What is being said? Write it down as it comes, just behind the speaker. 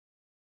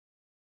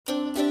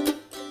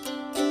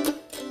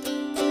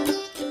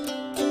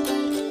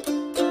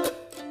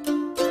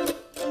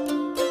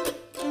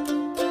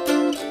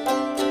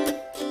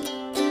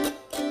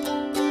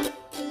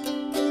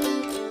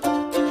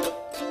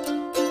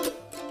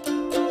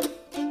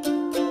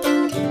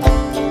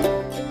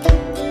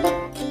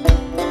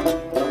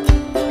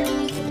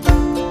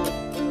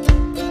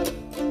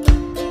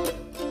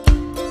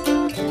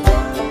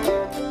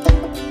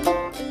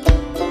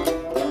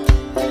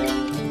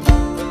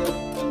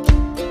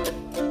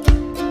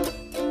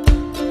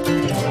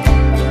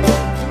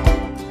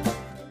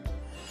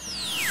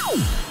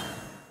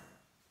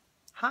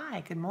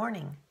good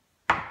morning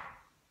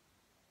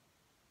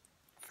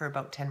for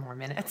about 10 more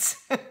minutes.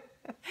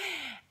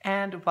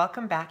 And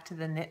welcome back to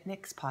the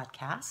Knit-Nix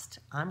podcast.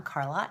 I'm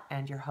Carla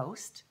and your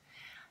host.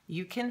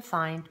 You can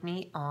find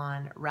me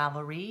on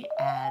Ravelry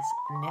as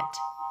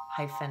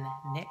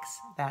Knit-Nix.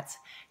 That's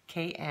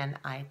Knit-Nix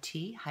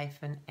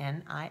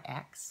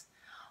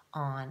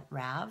on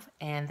Rav.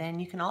 And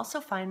then you can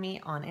also find me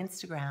on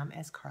Instagram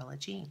as Carla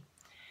G.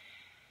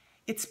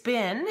 It's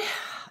been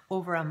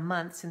over a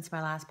month since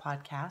my last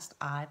podcast.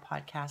 I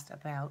podcast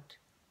about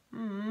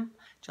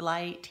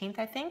July 18th,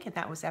 I think, and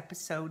that was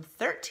episode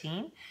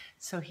 13.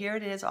 So here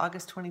it is,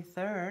 August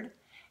 23rd,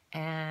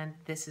 and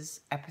this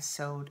is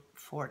episode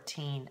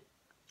 14.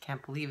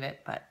 Can't believe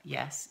it, but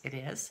yes, it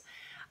is.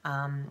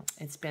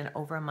 It's been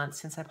over a month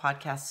since I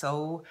podcast,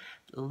 so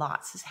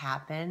lots has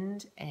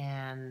happened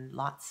and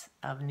lots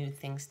of new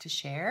things to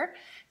share.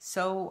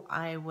 So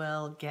I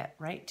will get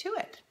right to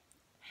it.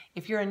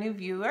 If you're a new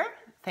viewer,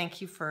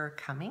 thank you for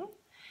coming.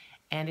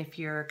 And if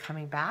you're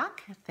coming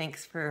back,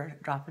 thanks for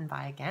dropping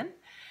by again.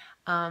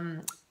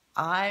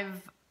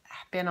 I've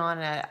been on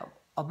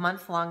a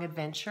month-long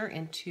adventure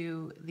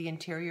into the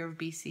interior of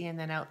BC and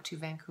then out to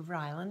Vancouver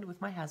Island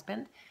with my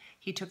husband.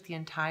 He took the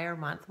entire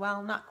month.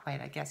 Well, not quite.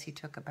 I guess he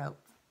took about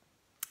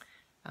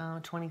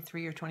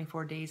 23 or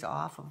 24 days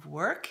off of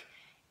work.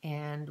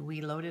 And we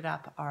loaded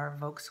up our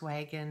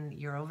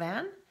Volkswagen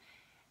Eurovan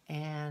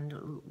and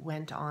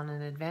went on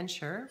an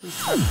adventure. We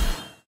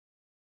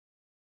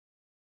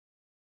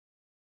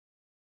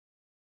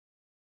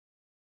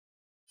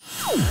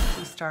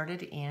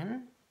started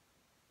in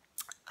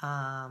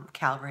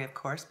Calgary, of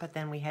course, but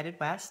then we headed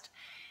west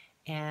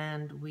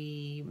and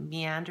we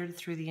meandered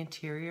through the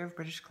interior of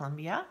British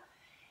Columbia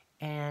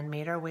and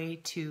made our way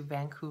to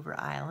Vancouver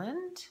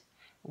Island,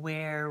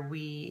 where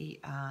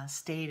we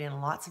stayed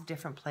in lots of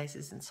different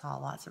places and saw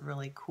lots of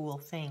really cool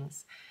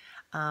things.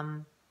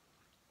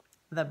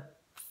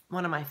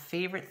 One of my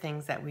favorite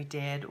things that we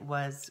did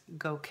was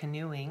go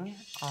canoeing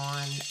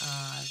on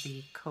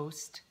the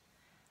coast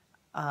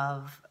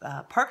of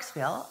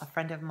Parksville. A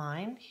friend of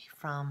mine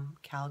from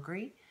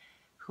Calgary,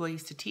 who I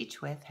used to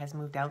teach with, has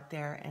moved out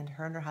there, and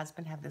her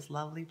husband have this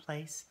lovely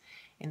place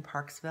in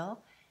Parksville.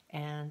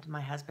 And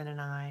my husband and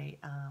I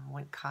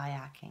went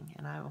kayaking,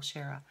 and I will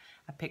share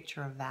a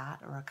picture of that,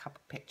 or a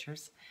couple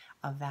pictures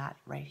of that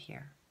right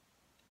here.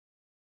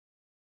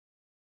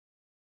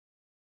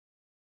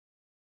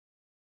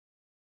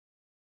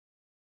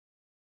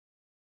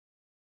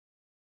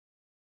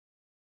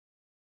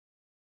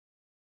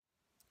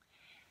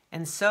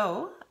 And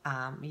so,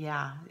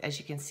 yeah, as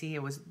you can see,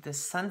 the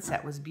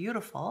sunset was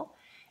beautiful,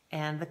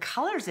 and the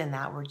colors in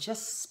that were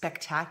just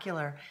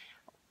spectacular.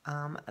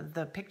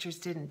 The pictures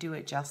didn't do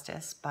it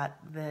justice, but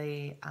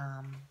I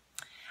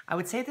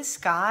would say the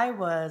sky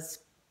was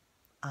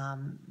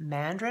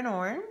mandarin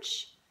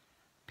orange,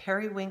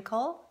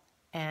 periwinkle,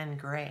 and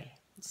gray.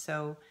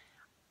 So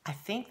I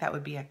think that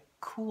would be a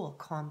cool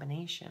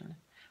combination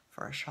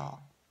for a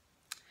shawl.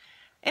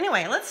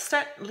 Anyway,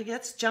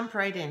 let's jump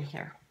right in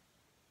here.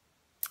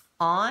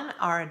 On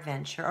our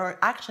adventure, or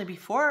actually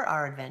before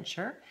our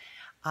adventure,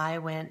 I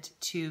went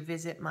to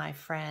visit my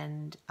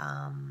friend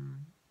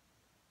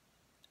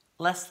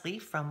Leslie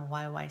from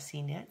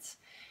YYC Knits.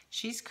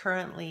 She's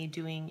currently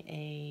doing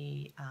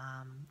a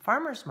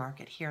farmer's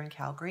market here in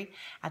Calgary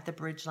at the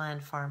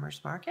Bridgeland Farmer's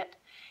Market,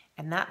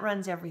 and that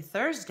runs every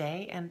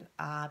Thursday. And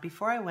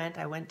before I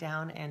went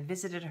down and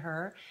visited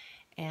her,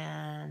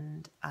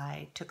 and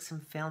I took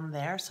some film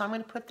there. So I'm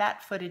going to put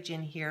that footage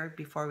in here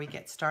before we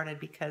get started,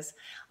 because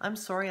I'm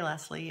sorry,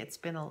 Leslie, it's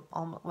been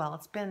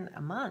it's been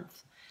a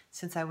month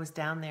since I was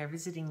down there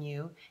visiting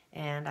you,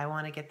 and I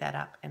want to get that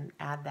up and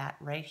add that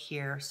right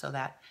here so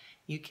that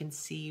you can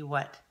see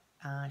what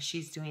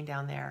she's doing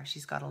down there.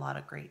 She's got a lot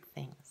of great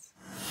things.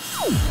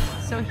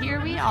 So here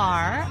we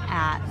are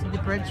at the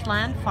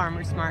Bridgeland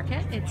Farmers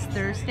Market. It's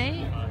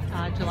Thursday,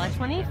 July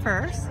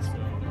 21st.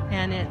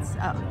 And it's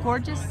a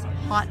gorgeous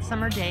hot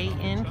summer day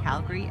in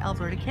Calgary,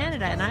 Alberta,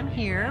 Canada. And I'm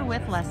here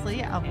with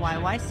Leslie of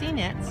YYC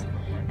Knits,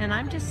 and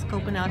I'm just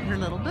scoping out her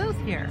little booth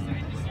here.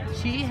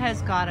 She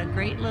has got a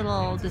great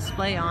little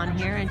display on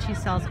here, and she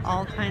sells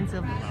all kinds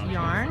of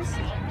yarns.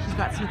 She's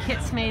got some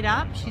kits made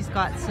up. She's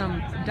got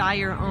some dye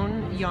your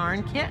own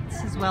yarn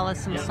kits, as well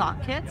as some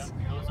sock kits.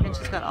 And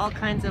she's got all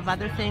kinds of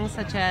other things,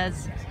 such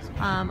as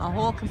a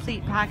whole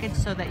complete package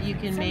so that you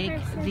can make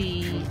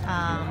the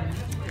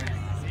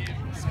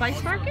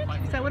Spice Market?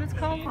 Is that what it's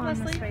called,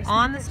 Leslie?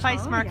 On the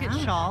Spice Market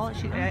shawl.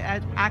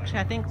 Actually,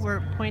 I think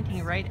we're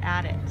pointing right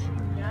at it.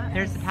 Yes.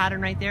 There's the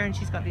pattern right there, and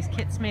she's got these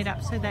kits made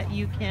up so that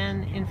you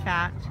can, in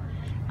fact,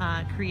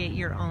 create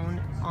your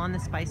own On the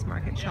Spice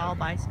Market shawl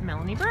by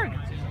Melanie Berg.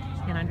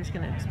 And I'm just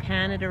going to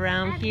pan it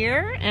around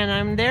here,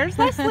 and there's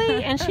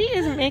Leslie, and she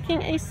is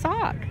making a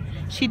sock.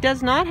 She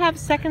does not have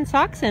second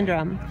sock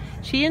syndrome.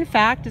 She, in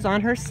fact, is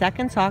on her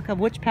second sock. Of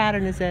which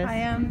pattern is this? I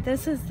am.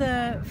 This is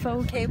the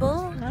faux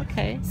cable.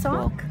 Okay.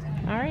 Sock.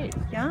 Cool. All right.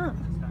 Yeah.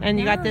 And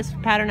you got this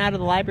pattern out of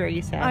the library,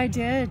 you said? I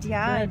did,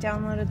 yeah. Good. I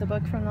downloaded the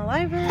book from the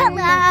library.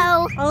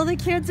 Hello! All the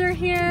kids are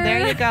here.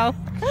 There you go.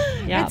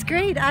 Yeah. It's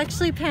great.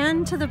 Actually,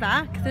 pan to the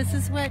back. This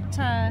is what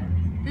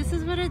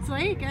it's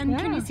like. And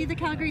can you see the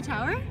Calgary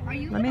Tower?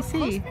 Let me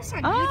see.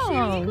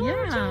 Oh,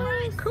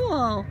 yeah.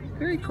 Cool.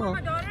 Very cool.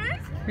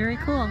 Very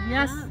cool.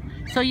 Yes. Yeah.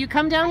 So you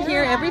come down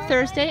here every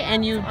Thursday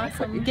and you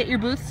get your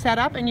booth set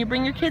up and you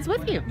bring your kids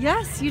with you.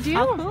 Yes, you do.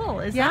 How cool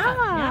is that?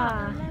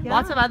 Yeah.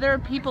 Lots of other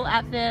people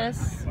at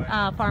this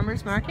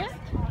farmer's market.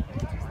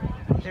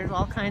 There's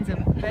all kinds of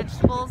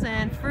vegetables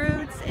and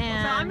fruits.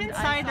 And so I'm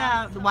inside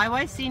the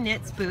YYC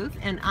Knits booth,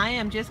 and I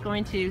am just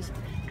going to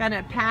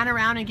pan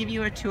around and give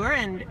you a tour,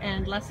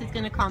 and Leslie's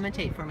going to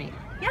commentate for me.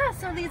 Yeah,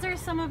 so these are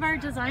some of our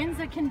designs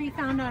that can be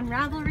found on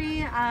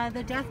Ravelry.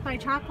 The Death by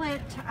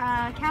Chocolate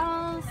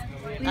cowls.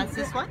 That's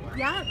this one?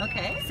 Yeah.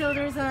 Okay. So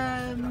there's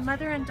a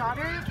mother and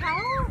daughter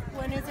cowl.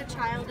 One is a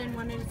child and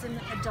one is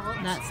an adult.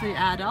 That's the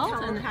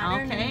adult, and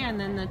pattern. and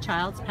then the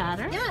child's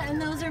pattern. Yeah,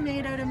 and those are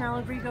made out of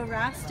Malabrigo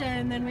rust.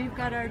 And then we've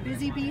got our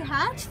Busy Bee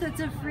hat.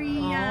 That's a free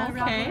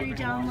Ravelry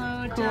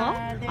download. Cool.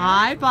 There.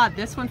 I bought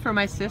this one for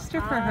my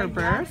sister for her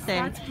birthday.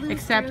 Yes, that's blue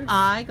except spruce.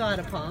 I got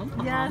a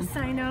pom-pom. Yes,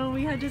 I know.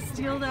 We had to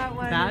steal that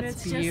one. That's and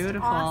it's beautiful.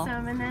 Just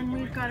awesome. And then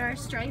we've got our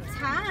stripes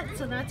hat.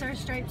 So that's our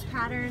stripes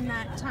pattern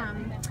that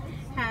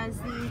has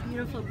the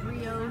beautiful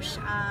brioche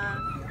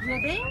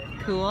ribbing.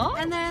 Cool.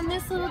 And then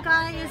this little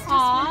guy is just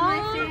one of my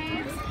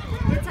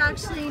faves. It's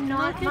actually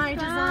not my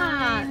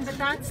design, but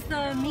that's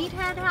the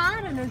meathead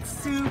hat, and it's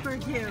super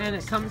cute. And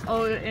it comes,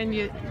 But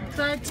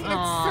it's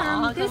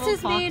this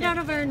is made out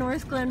of our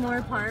North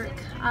Glenmore Park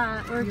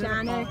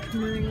organic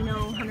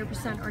merino,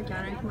 100%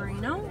 organic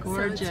merino.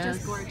 Gorgeous. So it's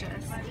just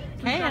gorgeous.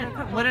 Hey,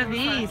 what are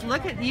these?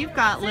 Look at, you've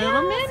got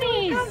little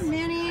minis. We've got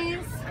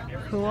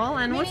minis. Cool.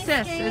 And what's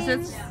this? Is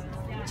it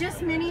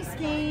just mini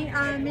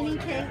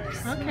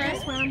cakes? Okay. We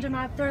just wound them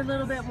up. They're a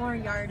little bit more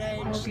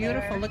yardage. Oh,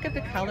 beautiful. Look at the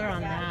color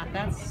on that.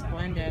 That's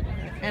splendid.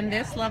 And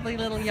this lovely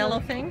little yellow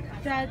thing?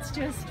 That's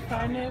just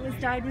fun. It was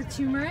dyed with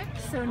turmeric,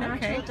 so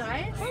natural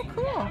dyes. Oh,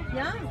 cool.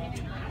 Yeah.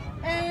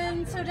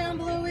 And so down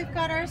below we've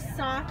got our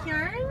sock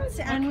yarns,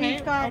 and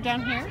we've got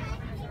down here.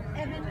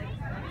 Evan,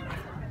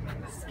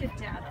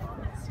 skedaddle.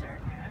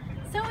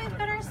 So we've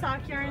got our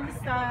sock yarns,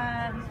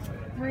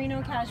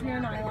 merino cashmere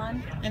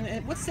nylon.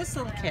 And what's this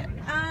little kit?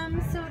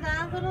 So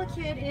that little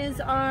kit is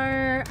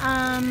our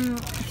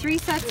 3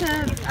 sets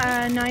of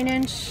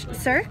 9-inch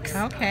circs.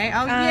 Okay.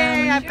 Oh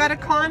yay! I've got a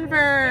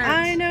Converse.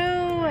 I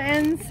know,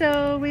 and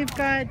so we've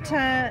got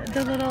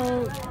the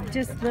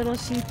little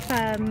sheep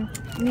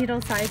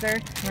needle sizer,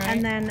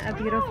 and then a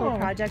beautiful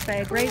project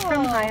bag right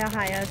from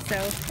Haya. So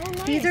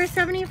these are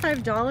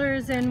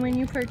 $75, and when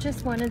you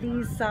purchase one of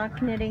these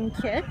sock knitting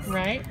kits,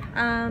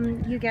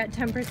 you get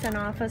 10%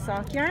 off a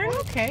sock yarn.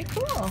 Okay,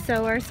 cool.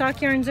 So our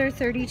sock yarns are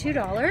 $32.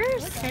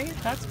 Okay,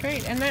 that's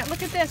great. And then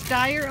look at this,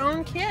 dye your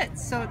own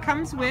kits. So it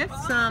comes with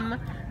some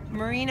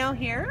merino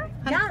here.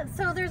 Yeah,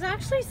 so there's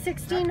actually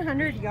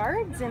 1,600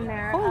 yards in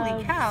there.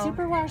 Holy cow.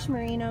 Superwash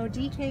merino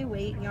DK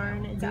weight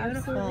yarn. It's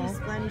absolutely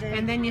splendid.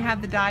 And then you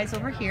have the dyes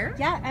over here.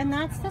 Yeah, and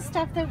that's the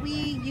stuff that we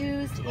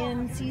used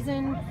in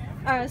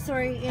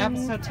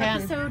episode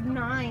 10. Episode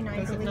 9,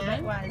 I believe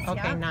it was.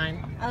 Okay,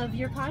 9. Of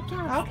your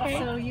podcast. Okay.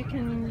 So you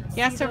can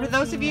so for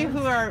those of you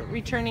who are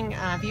returning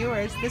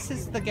viewers, this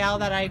is the gal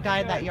that I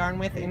dyed that yarn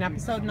with in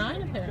episode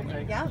 9,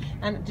 apparently. Yeah.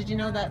 And did you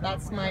know that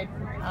that's my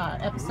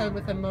episode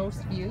with the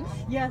most views?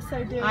 Yes,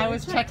 I did. I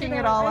was checking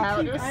it all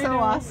out. It was so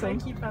awesome.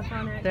 I keep up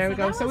on it. There we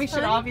go. So we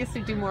should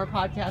obviously do more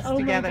podcasts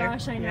together. Oh my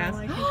gosh, I know. Yes.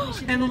 I think we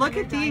should And do look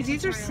another at these.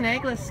 These are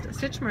diet snagless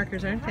stitch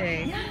markers, aren't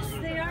they? Yes,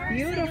 they are.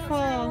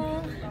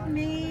 Beautiful.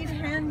 Made,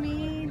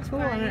 handmade.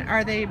 Cool. And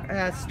are they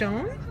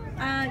stone?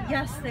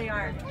 Yes, they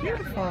are.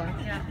 Beautiful.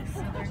 Yeah,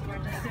 so they're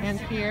gorgeous. And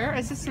here,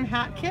 is this some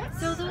hat kits?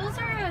 So those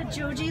are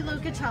Joji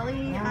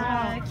Locatelli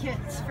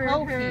kits for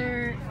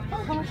her.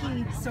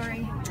 Hohi,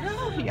 sorry.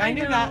 Hohi, I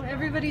knew that.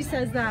 Everybody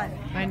says that.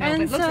 I know,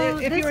 And but look, so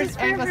if you were this is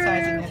for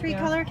anglicizing her it,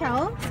 3-color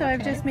cowl. So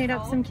I've just made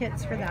up some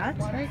kits for that.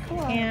 Very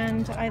cool.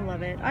 And I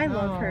love it. I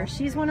love her.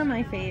 She's one of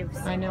my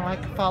faves. I know. I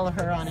could follow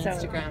her on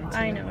Instagram too.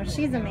 I know.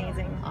 She's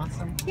amazing.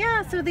 Awesome.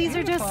 Yeah. So these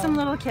are just some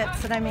little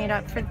kits that I made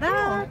up for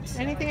that.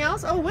 Cool. Anything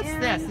else? Oh, what's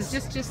this?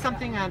 It's just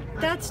something.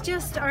 That's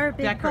just our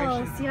big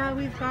decoration. balls. Yeah,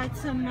 we've got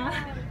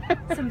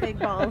some big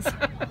balls.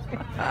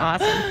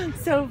 Awesome.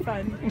 So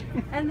fun.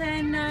 And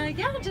then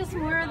yeah, just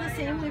more of the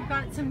same. We've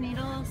got some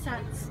needle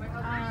sets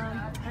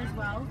as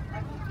well.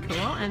 Cool.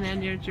 And then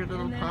there's your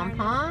little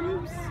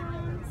pom-poms.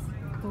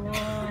 Cool.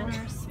 And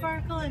our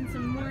sparkle and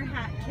some more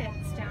hat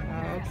kits down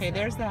here. Okay,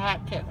 there's the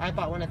hat kit. I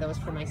bought one of those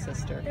for my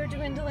sister. They're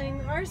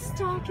dwindling. Our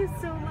stock is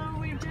so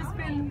low. We've just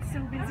been so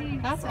busy.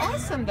 That's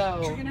awesome,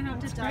 though. We're gonna have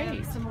to dye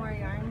up some more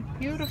yarn.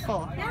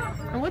 Beautiful. Yeah.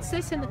 And what's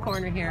this in the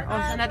corner here? Oh,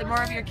 is another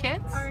more of your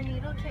kits? Our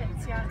needle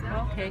kits,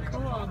 yeah. Okay,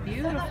 cool.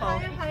 Beautiful. So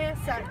the Haya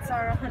sets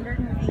are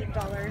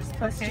 $108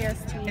 plus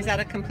GST. Is that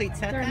a complete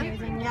set They're then?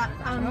 amazing,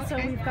 yeah. So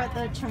we've got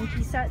the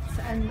chunky sets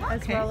and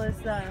as well as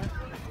the...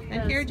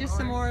 And here just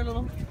some more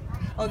little...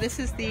 Oh, this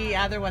is the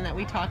other one that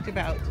we talked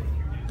about.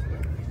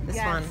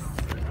 This one.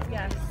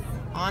 Yes.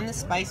 On the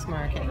spice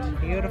market.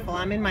 Beautiful.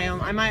 I'm in my own.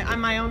 I'm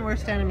my own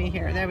worst enemy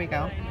here. There we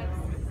go.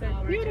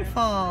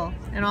 Beautiful.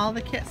 And all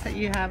the kits that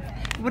you have.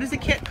 What does the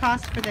kit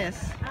cost for this?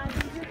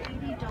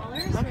 These are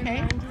 $80. Okay.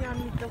 They're $90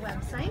 on the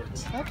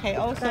website. Okay.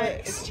 Oh, so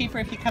it's cheaper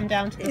if you come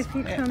down to this, if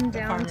you come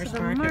down to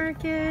the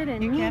market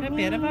and you get a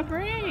bit of a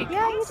break.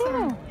 Yeah, awesome.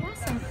 You do.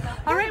 Awesome.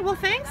 All right. Well,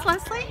 thanks,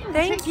 Leslie.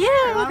 Thank you.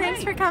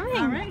 Thanks for coming.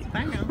 All right.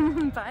 Bye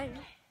now. Bye.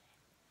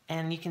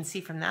 And you can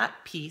see from that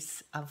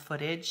piece of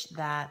footage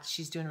that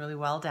she's doing really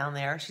well down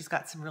there. She's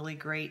got some really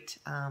great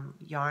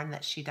yarn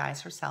that she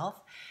dyes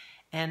herself.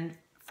 And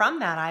from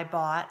that, I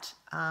bought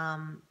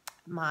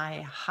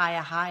my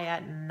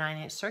Hiya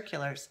 9-inch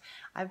circulars.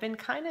 I've been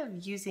kind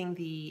of using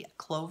the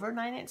Clover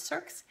 9-inch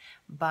circs,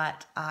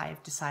 but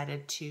I've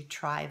decided to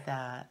try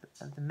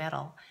the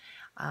metal.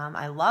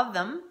 I love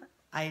them.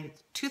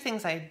 Two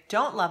things I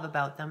don't love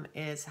about them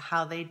is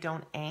how they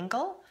don't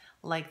angle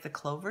like the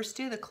Clovers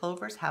do. The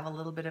Clovers have a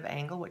little bit of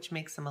angle, which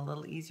makes them a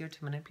little easier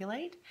to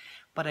manipulate.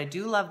 But I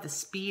do love the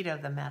speed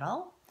of the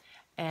metal.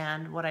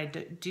 And what I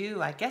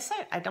do, I guess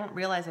I don't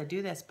realize I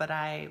do this, but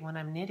when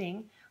I'm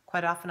knitting,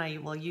 quite often I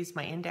will use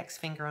my index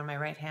finger on my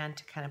right hand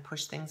to kind of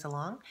push things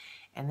along.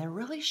 And they're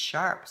really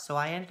sharp. So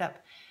I ended up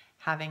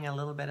having a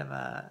little bit of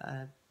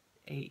a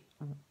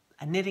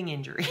knitting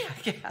injury,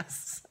 I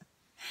guess.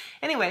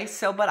 Anyway,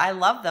 but I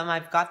love them.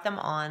 I've got them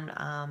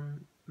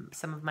on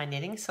some of my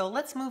knitting. So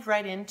let's move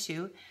right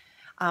into,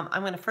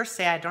 I'm going to first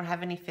say I don't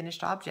have any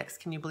finished objects.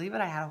 Can you believe it?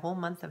 I had a whole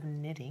month of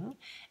knitting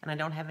and I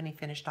don't have any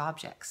finished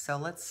objects. So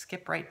let's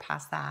skip right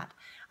past that.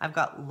 I've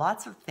got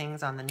lots of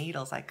things on the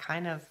needles. I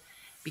kind of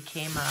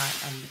became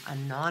a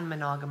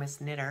non-monogamous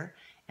knitter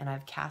and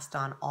I've cast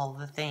on all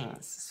the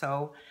things.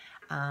 So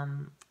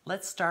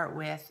let's start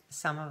with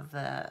some of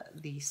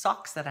the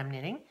socks that I'm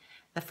knitting.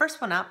 The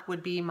first one up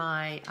would be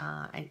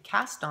I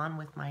cast on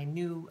with my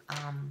new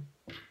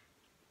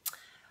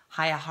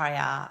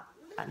Hiya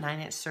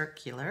 9-inch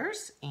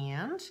circulars,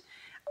 and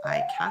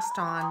I cast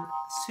on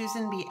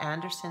Susan B.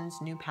 Anderson's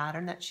new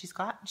pattern that she's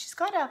got. She's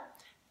got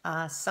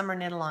a summer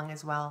knit along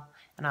as well,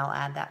 and I'll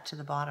add that to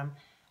the bottom.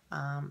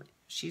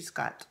 She's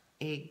got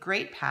a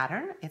great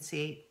pattern. It's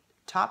a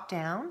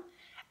top-down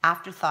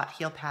afterthought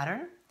heel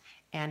pattern,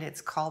 and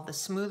it's called the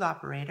Smooth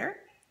Operator.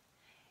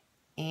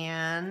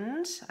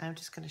 And I'm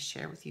just going to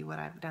share with you what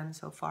I've done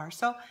so far.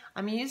 So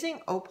I'm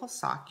using opal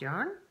sock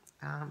yarn.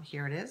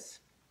 Here it is.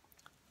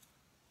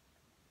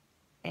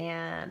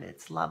 And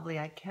it's lovely.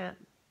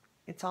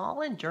 It's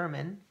all in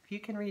German. If you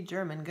can read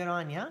German, good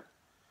on ya.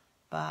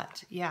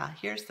 But yeah,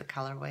 here's the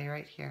colorway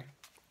right here.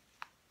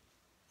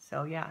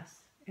 So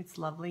yes, it's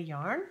lovely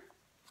yarn.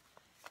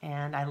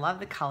 And I love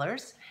the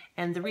colors.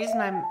 And the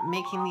reason I'm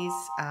making these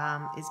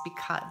is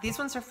because, these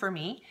ones are for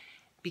me,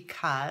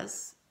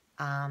 because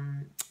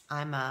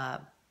I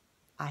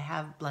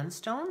have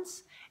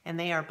blundstones and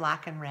they are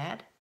black and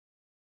red.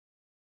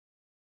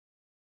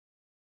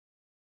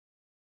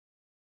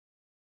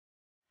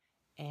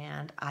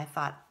 And I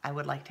thought I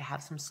would like to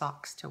have some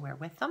socks to wear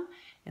with them.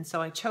 And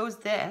so I chose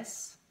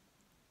this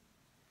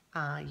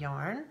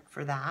yarn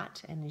for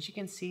that. And as you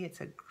can see,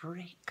 it's a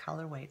great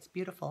colorway. It's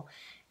beautiful.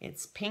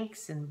 It's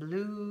pinks and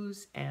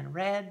blues and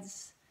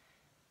reds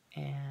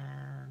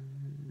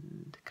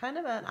and kind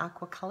of an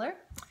aqua color.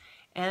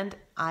 And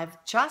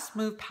I've just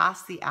moved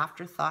past the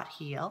afterthought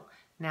heel.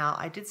 Now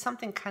I did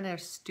something kind of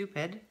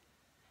stupid.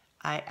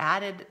 I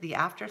added the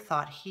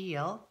afterthought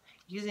heel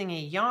using a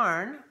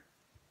yarn,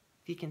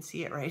 if you can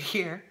see it right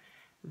here,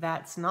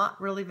 that's not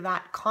really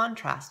that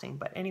contrasting.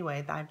 But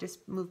anyway, I've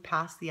just moved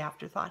past the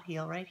afterthought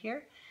heel right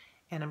here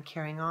and I'm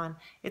carrying on.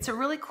 It's a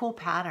really cool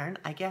pattern.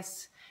 I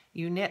guess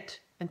you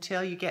knit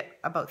until you get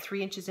about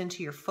 3 inches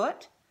into your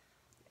foot,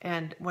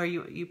 and where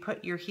you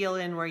put your heel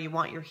in where you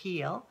want your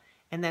heel.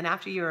 And then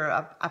after you're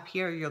up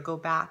here, you'll go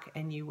back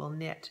and you will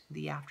knit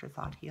the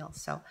afterthought heel.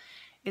 So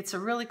it's a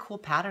really cool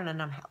pattern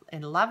and I'm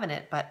loving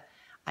it, but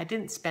I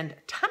didn't spend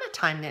a ton of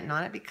time knitting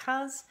on it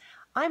because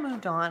I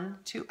moved on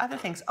to other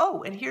things.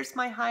 Oh, and here's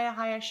my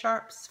Hiya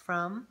sharps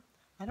from,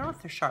 I don't know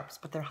if they're sharps,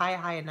 but they're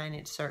Hiya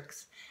 9-inch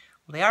circs.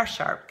 Well, they are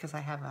sharp because I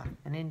have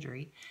an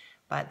injury,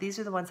 but these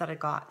are the ones that I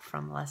got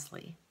from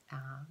Leslie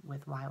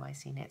with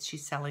YYC Knits.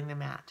 She's selling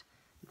them at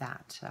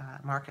that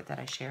market that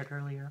I shared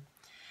earlier.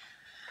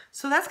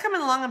 So that's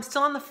coming along. I'm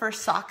still on the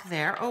first sock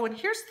there. Oh, and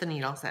here's the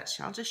needles.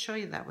 I'll just show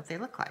you what they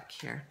look like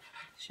here.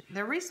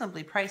 They're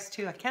reasonably priced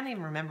too. I can't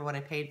even remember what I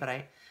paid, but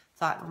I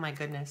thought, oh my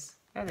goodness,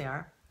 there they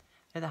are.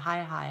 They're the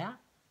Hiya,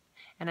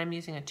 and I'm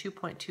using a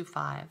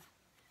 2.25.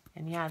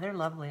 And yeah, they're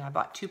lovely. I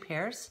bought 2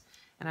 pairs,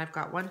 and I've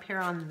got 1 pair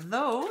on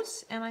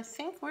those, and I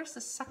think, where's the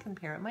second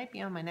pair? It might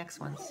be on my next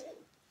ones.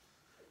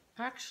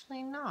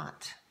 Actually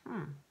not.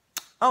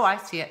 Oh, I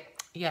see it.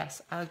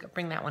 Yes, I'll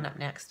bring that one up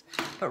next.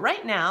 But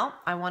right now,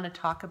 I want to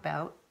talk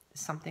about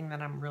something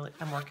that I'm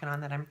working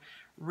on that I'm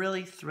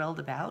really thrilled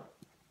about.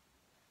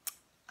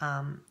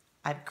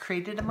 I've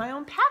created my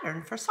own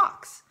pattern for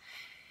socks,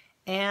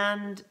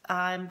 and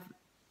I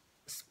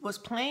was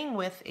playing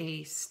with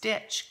a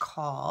stitch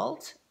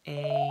called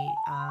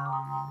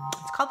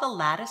it's called the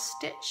lattice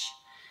stitch.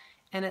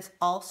 And it's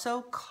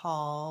also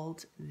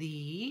called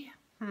the,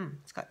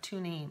 it's got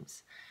two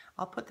names.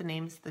 I'll put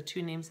the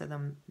two names of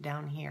them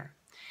down here.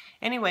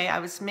 Anyway, I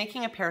was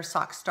making a pair of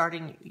socks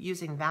starting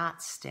using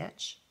that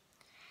stitch.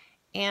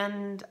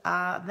 And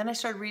then I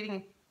started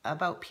reading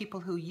about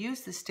people who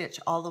use the stitch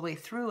all the way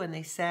through, and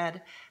they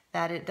said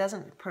that it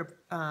doesn't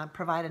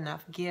provide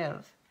enough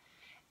give.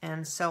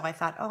 And so I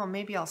thought, oh,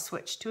 maybe I'll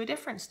switch to a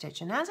different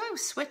stitch. And as I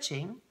was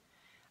switching,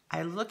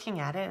 I'm looking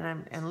at it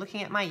and I'm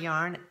looking at my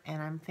yarn,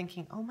 and I'm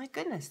thinking, oh my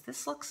goodness,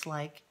 this looks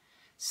like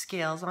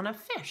scales on a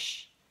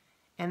fish.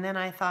 And then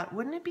I thought,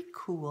 wouldn't it be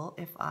cool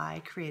if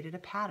I created a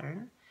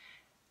pattern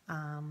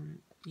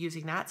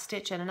using that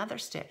stitch and another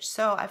stitch?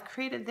 So I've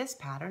created this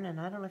pattern, and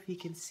I don't know if you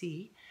can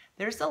see,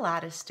 there's the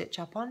lattice stitch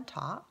up on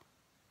top,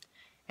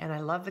 and I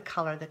love the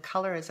color. The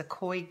color is a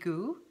koi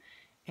goo,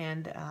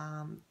 and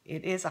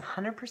it is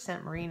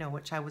 100% merino,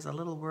 which I was a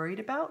little worried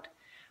about,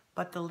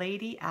 but the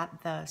lady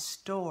at the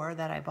store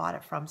that I bought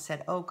it from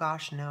said, oh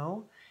gosh,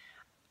 no.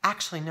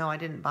 Actually, no, I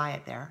didn't buy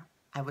it there.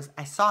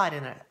 I saw it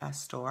in a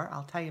store.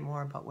 I'll tell you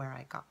more about where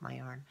I got my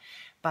yarn.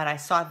 But I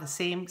saw the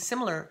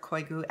similar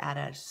koi goo at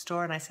a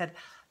store, and I said,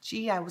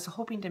 gee, I was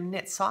hoping to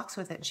knit socks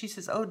with it. And she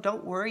says, oh,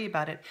 don't worry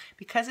about it.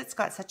 Because it's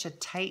got such a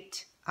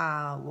tight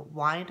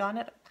wind on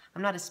it.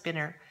 I'm not a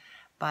spinner,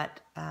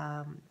 but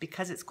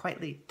because it's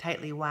quite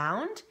tightly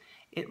wound,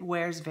 it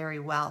wears very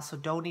well. So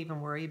don't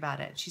even worry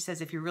about it. She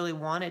says if you really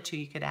wanted to,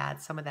 you could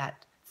add some of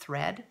that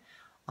thread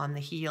on the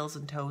heels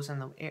and toes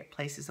and the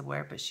places of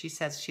wear, but she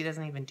says she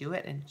doesn't even do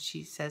it, and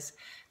she says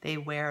they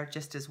wear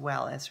just as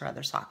well as her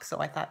other socks. So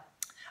I thought,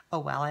 oh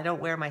well, I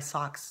don't wear my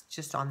socks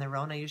just on their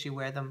own. I usually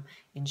wear them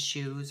in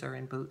shoes or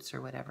in boots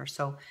or whatever,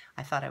 so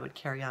I thought I would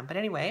carry on. But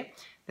anyway,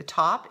 the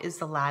top is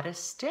the lattice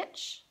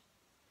stitch,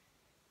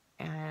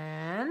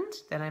 and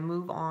then I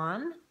move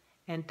on,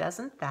 and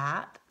doesn't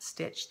that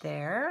stitch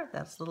there,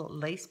 that little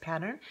lace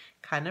pattern,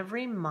 kind of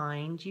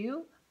remind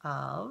you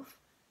of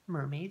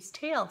Mermaid's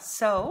Tail?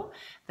 So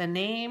the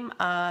name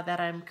that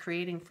I'm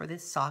creating for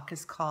this sock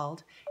is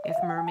called If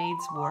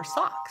Mermaids Wore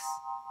Socks.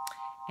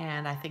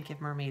 And I think if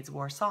mermaids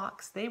wore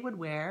socks, they would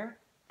wear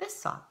this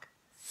sock.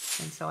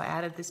 And so I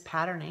added this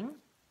patterning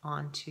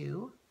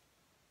onto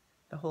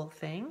the whole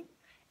thing.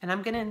 And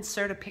I'm going to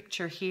insert a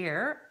picture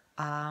here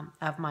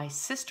of my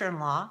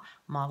sister-in-law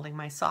modeling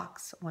my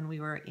socks when we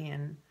were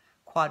in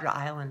Quadra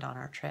Island on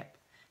our trip.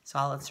 So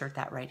I'll insert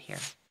that right here.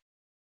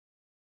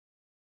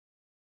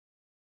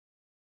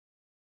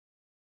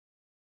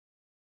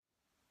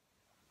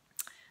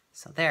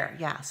 So there,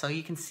 yeah, so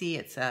you can see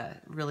it's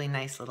a really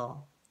nice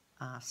little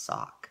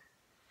sock,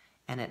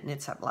 and it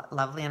knits up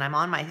lovely. And I'm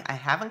on I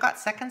haven't got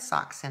second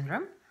sock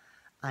syndrome.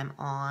 I'm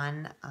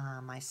on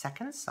my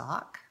second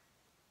sock,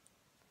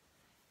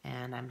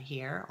 and I'm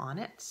here on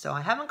it. So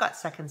I haven't got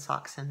second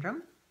sock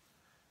syndrome.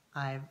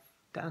 I've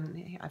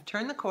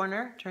turned the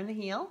corner, turned the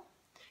heel,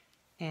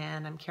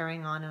 and I'm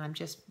carrying on, and I'm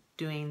just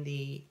doing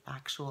the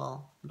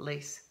actual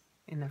lace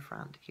in the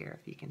front here,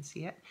 if you can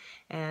see it.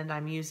 And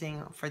I'm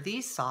using, for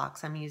these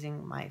socks, I'm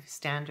using my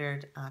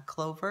standard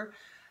Clover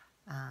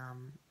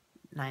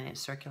 9-inch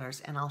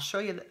circulars. And I'll show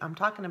you, I'm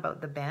talking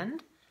about the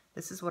bend.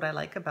 This is what I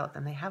like about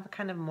them. They have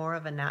kind of more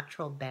of a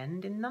natural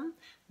bend in them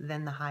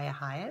than the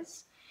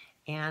Hayahayas.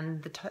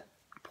 And the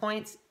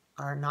points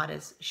are not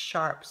as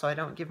sharp, so I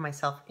don't give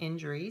myself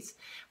injuries.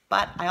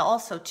 But I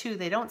also, too,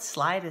 they don't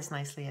slide as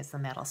nicely as the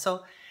metal.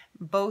 So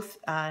both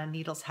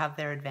needles have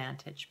their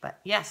advantage. But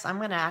yes, I'm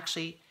going to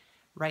actually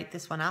write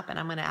this one up, and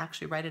I'm going to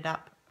actually write it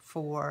up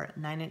for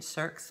 9-inch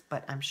circs,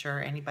 but I'm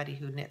sure anybody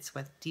who knits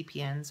with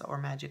DPNs or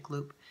magic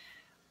loop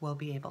will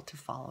be able to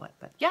follow it.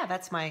 But yeah,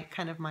 that's my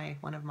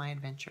one of my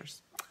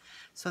adventures.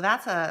 So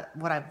that's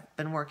what I've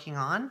been working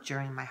on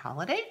during my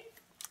holiday,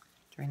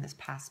 during this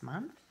past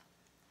month.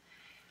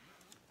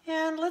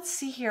 And let's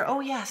see here.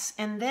 Oh yes,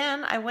 and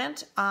then I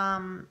went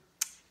on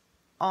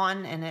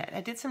and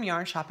I did some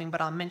yarn shopping, but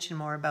I'll mention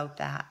more about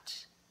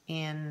that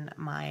in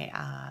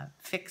my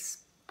fix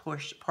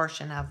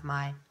portion of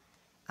my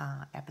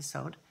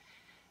episode.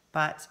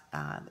 But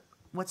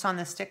what's on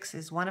the sticks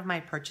is one of my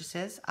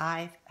purchases.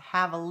 I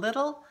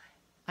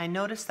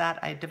noticed that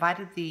I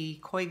divided the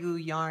koi goo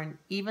yarn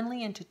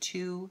evenly into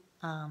two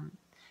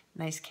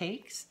nice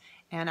cakes,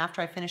 and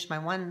after I finished my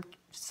one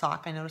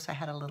sock, I noticed I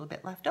had a little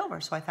bit left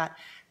over. So I thought,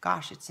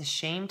 gosh, it's a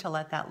shame to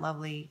let that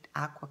lovely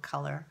aqua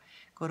color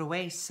go to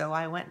waste. So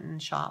I went and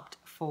shopped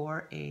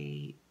for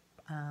a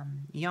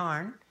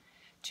yarn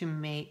to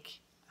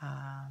make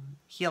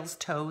heels,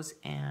 toes,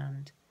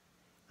 and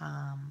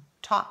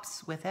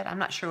tops with it. I'm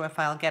not sure if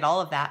I'll get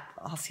all of that.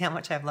 I'll see how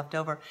much I have left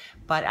over.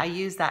 But I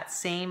used that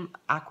same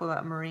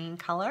aquamarine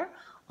color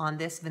on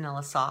this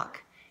vanilla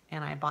sock,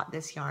 and I bought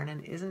this yarn,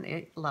 and isn't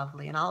it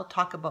lovely? And I'll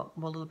talk about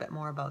a little bit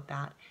more about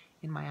that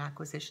in my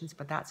acquisitions,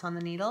 but that's on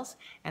the needles,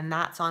 and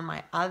that's on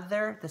my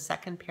the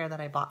second pair that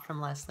I bought from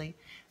Leslie,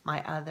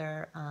 my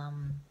other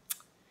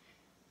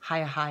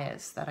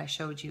Hayahayas that I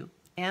showed you.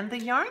 And the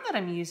yarn that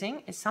I'm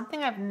using is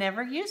something I've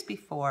never used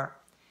before,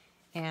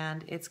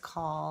 and it's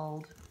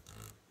called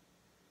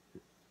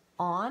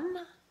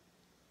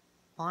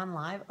On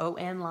Live,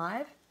 ON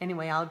Live.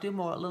 Anyway, I'll do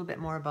a little bit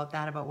more about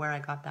that, about where I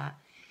got that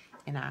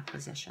in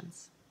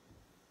acquisitions.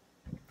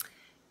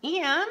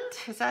 And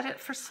is that it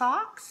for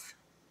socks?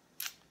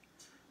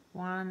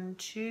 1,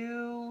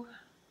 2,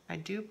 I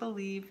do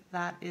believe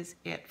that is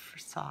it for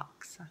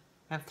socks.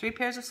 I have 3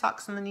 pairs of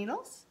socks on the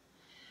needles.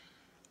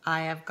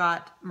 I have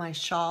got my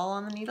shawl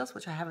on the needles,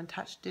 which I haven't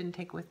touched, didn't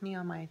take with me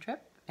on my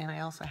trip. And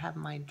I also have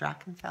my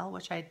Drachenfell,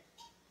 which I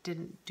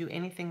didn't do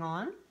anything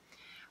on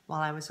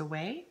while I was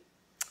away.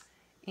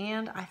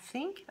 And I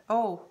think,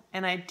 oh,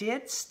 and I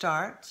did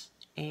start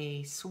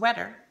a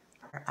sweater.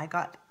 I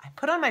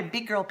put on my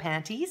big girl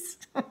panties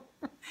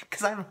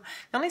because the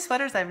only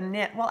sweaters I've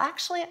knit. Well,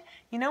 actually,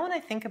 you know, when I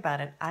think about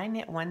it, I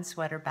knit 1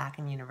 sweater back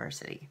in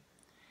university.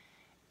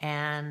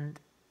 And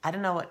I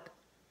don't know what,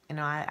 you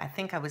know, I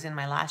think I was in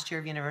my last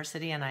year of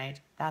university, and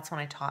that's when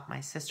I taught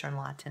my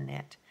sister-in-law to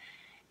knit.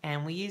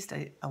 And we used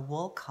a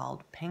wool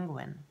called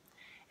Penguin.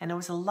 And it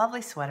was a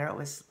lovely sweater. It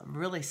was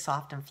really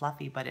soft and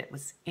fluffy, but it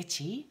was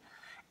itchy.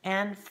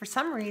 And for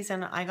some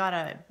reason, I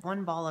got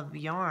one ball of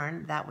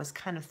yarn that was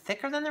kind of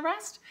thicker than the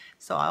rest.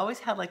 So I always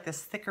had like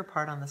this thicker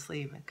part on the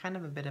sleeve. Kind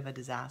of a bit of a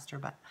disaster,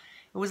 but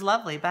it was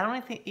lovely. But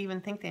I don't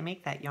even think they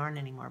make that yarn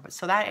anymore. But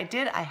so that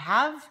I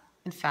have,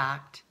 in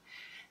fact,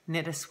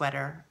 knit a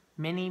sweater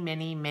many,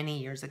 many, many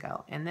years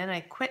ago. And then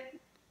I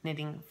quit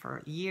knitting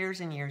for years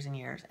and years and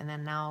years. And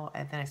then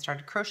I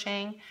started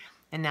crocheting.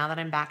 And now that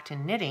I'm back to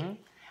knitting,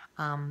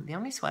 the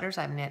only sweaters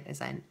I've knit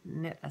is I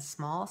knit a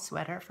small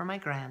sweater for my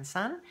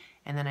grandson,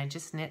 and then I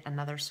just knit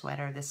another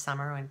sweater this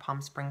summer in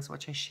Palm Springs,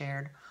 which I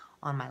shared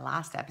on my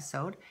last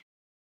episode.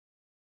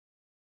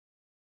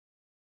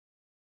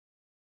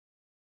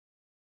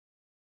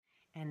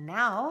 And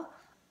now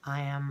I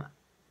am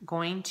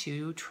going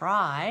to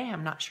try,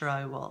 I'm not sure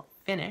I will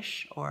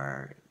finish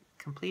or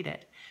complete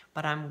it,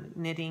 but I'm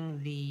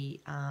knitting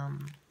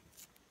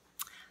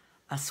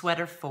a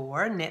sweater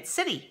for Knit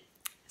City.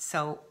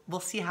 So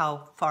we'll see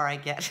how far I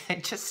get. I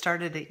just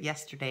started it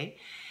yesterday,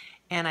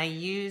 and I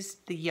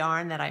used the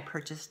yarn that I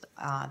purchased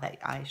that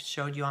I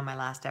showed you on my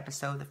last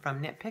episode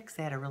from Knit-Picks.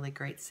 They had a really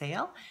great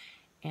sale,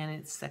 and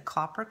it's a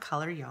copper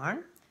color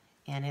yarn,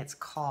 and it's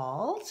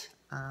called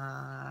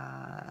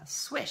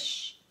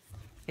Swish.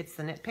 It's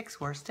the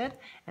Knit-Picks worsted,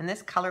 and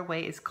this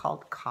colorway is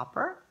called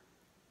Copper.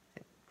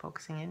 Is it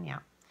focusing in? Yeah.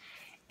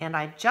 And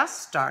I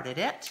just started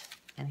it.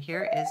 And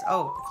here is,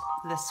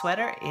 the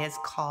sweater is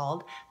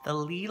called the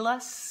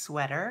Leela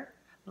sweater,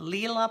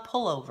 Leela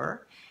pullover,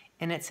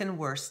 and it's in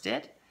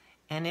worsted,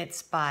 and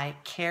it's by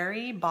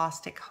Carrie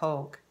Bostick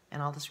Hogue,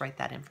 and I'll just write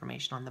that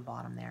information on the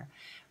bottom there,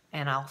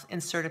 and I'll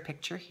insert a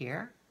picture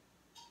here.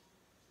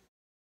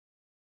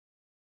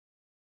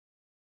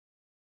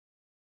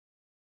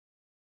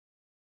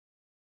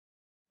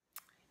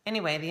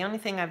 Anyway, the only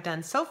thing I've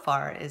done so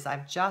far is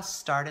I've just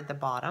started the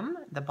bottom.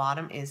 The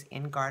bottom is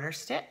in garter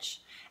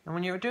stitch. And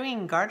when you're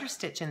doing garter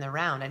stitch in the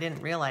round, I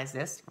didn't realize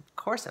this. Of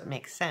course it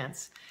makes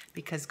sense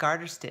because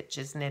garter stitch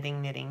is knitting,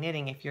 knitting,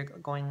 knitting if you're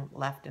going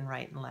left and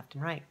right and left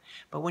and right.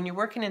 But when you're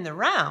working in the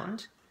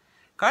round,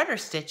 garter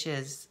stitch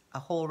is a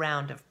whole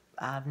round of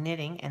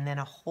knitting and then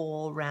a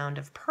whole round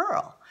of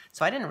purl.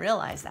 So I didn't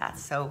realize that.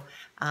 So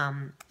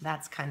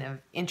that's kind of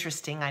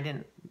interesting. I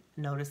didn't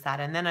notice that.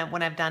 And then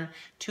when I've done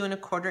 2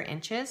 1/4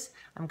 inches,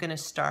 I'm going to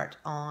start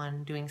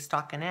on doing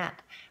stockinette.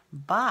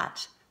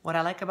 But what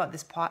I like about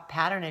this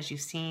pattern, as you've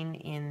seen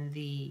in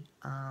the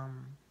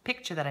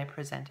picture that I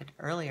presented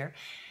earlier,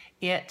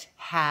 it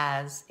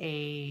has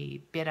a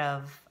bit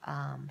of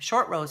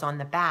short rows on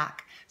the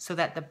back so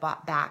that the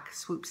back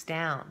swoops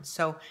down.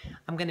 So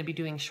I'm going to be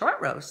doing short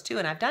rows too.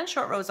 And I've done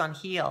short rows on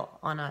heel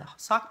on a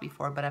sock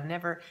before, but I've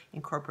never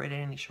incorporated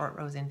any short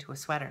rows into a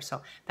sweater.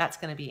 So that's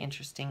going to be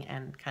interesting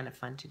and kind of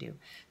fun to do.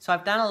 So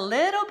I've done a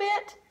little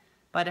bit,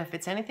 but if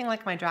it's anything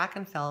like my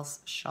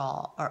Drachenfell's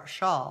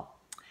shawl,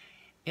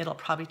 it'll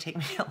probably take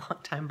me a long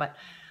time. But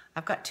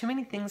I've got too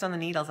many things on the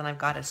needles, and I've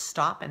got to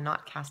stop and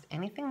not cast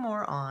anything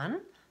more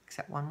on.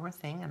 Except one more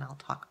thing, and I'll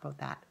talk about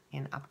that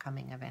in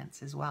upcoming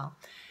events as well.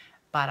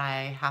 But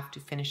I have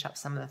to finish up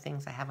some of the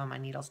things I have on my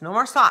needles. No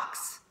more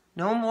socks.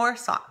 No more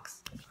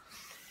socks.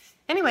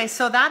 Anyway,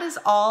 so that is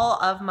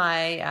all of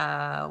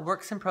my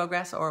works in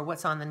progress or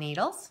what's on the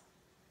needles.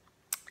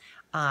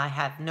 I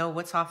have no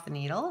what's off the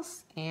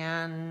needles,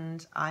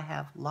 and I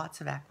have lots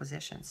of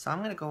acquisitions. So I'm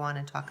going to go on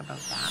and talk about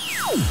that.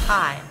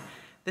 Hi.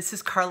 This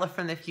is Carla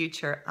from the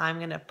future. I'm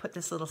going to put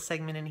this little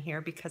segment in here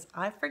because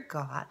I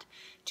forgot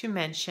to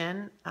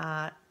mention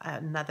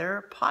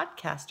another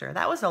podcaster.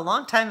 That was a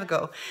long time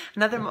ago.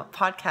 Another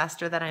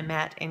podcaster that I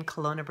met in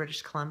Kelowna,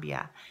 British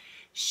Columbia.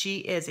 She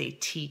is a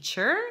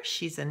teacher.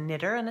 She's a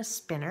knitter and a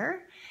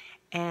spinner.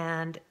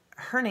 And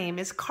her name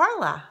is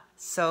Carla.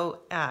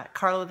 So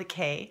Carla with a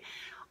K.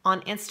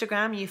 On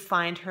Instagram, you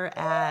find her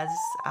as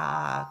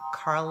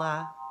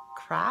Carla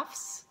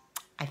Crafts,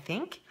 I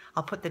think.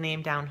 I'll put the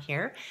name down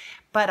here.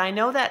 But I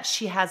know that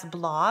she has a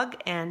blog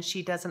and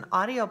she does an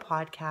audio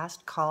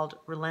podcast called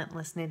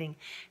Relentless Knitting.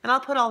 And I'll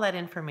put all that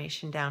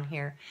information down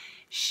here.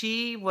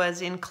 She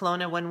was in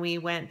Kelowna when we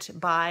went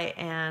by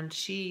and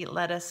she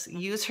let us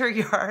use her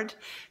yard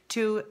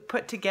to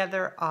put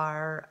together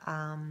our,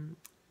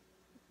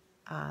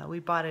 we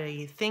bought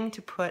a thing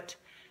to put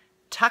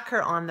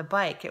Tucker on the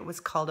bike. It was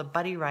called a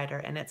buddy rider,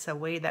 and it's a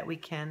way that we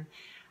can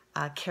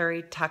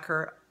carry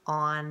Tucker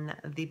on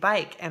the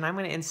bike. And I'm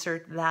going to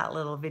insert that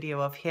little video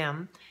of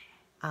him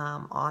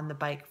on the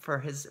bike for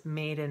his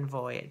maiden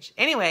voyage.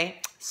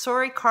 Anyway,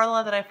 sorry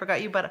Carla that I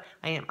forgot you, but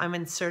I'm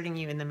inserting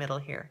you in the middle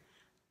here.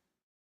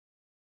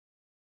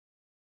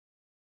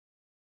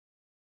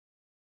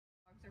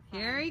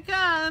 Here he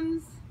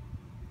comes.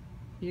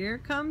 Here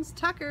comes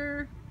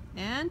Tucker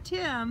and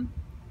Tim.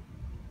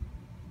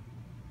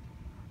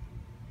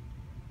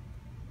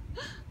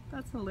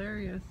 That's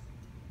hilarious.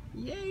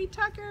 Yay,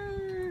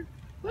 Tucker!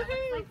 That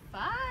looks like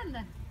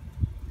fun.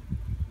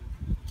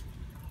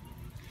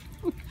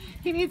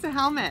 He needs a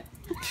helmet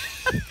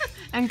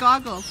and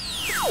goggles.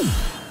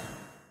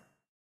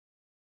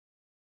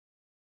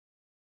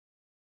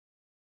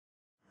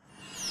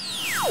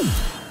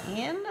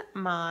 In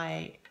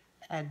my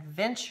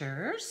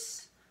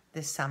adventures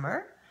this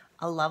summer,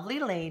 a lovely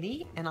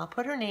lady, and I'll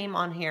put her name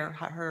on here,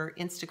 her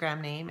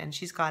Instagram name, and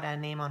she's got a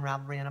name on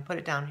Ravelry, and I'll put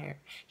it down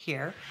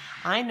here.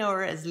 I know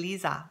her as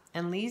Lisa,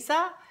 and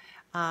Lisa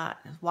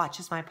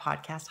watches my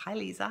podcast. Hi,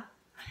 Lisa.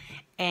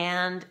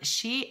 And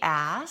she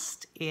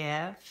asked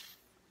if,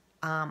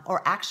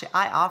 or actually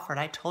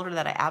I told her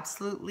that I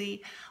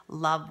absolutely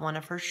love one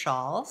of her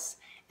shawls,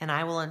 and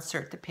I will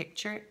insert the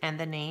picture and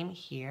the name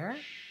here.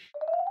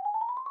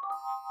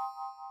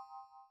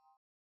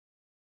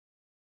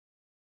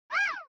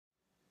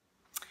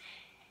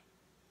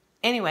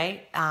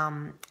 Anyway,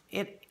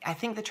 I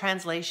think the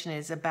translation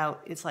is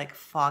about, it's like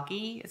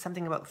foggy, it's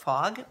something about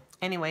fog.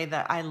 Anyway,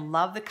 I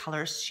love the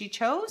colors she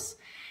chose,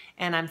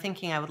 and I'm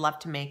thinking I would love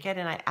to make it,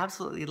 and I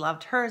absolutely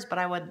loved hers, but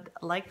I would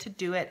like to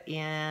do it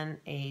in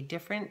a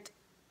different,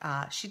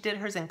 she did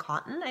hers in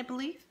cotton, I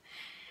believe.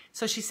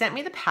 So she sent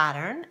me the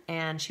pattern,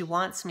 and she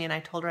wants me, and I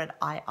told her that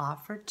I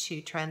offered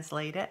to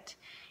translate it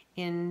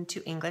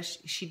into English.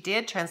 She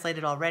did translate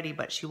it already,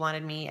 but she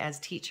wanted me as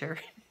teacher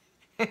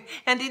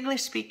and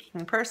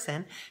English-speaking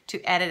person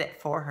to edit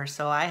it for her.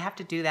 So I have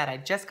to do that. I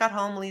just got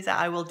home, Lisa.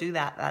 I will do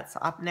that. That's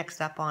up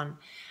next up on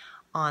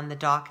the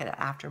docket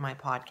after my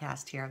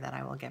podcast here, that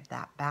I will get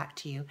that back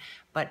to you.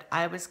 But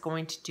I was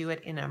going to do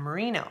it in a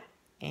merino.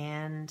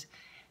 And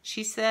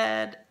she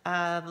said,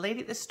 the lady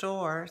at the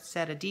store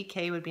said a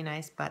DK would be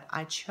nice, but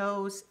I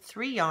chose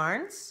 3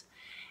 yarns.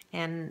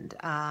 And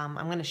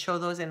I'm going to show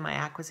those in my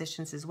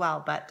acquisitions as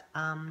well. But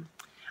I'm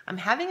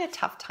having a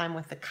tough time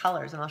with the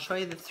colors, and I'll show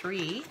you the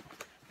 3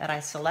 that I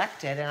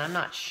selected, and I'm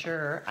not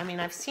sure. I mean,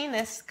 I've seen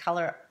this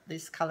color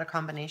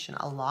combination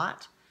a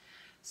lot,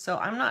 so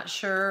I'm not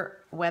sure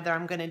whether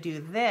I'm going to do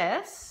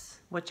this,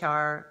 which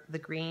are the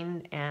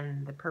green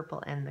and the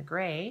purple and the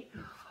gray,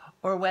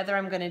 or whether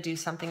I'm going to do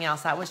something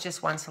else. That was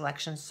just one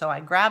selection, so I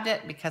grabbed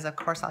it because of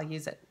course I'll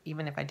use it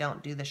even if I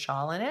don't do the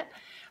shawl in it.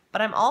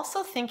 But I'm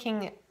also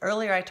thinking,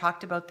 earlier I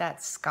talked about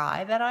that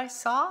sky that I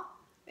saw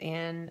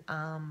in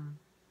on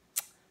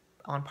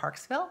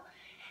Parksville.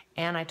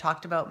 And I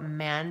talked about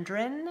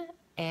mandarin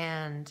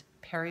and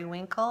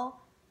periwinkle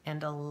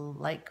and a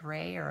light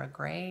gray or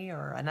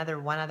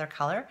one other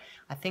color.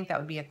 I think that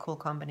would be a cool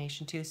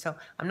combination too. So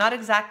I'm not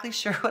exactly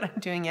sure what I'm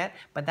doing yet,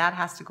 but that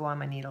has to go on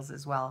my needles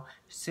as well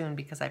soon,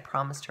 because I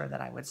promised her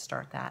that I would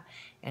start that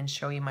and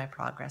show you my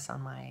progress on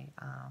my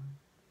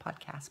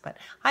podcast. But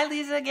hi,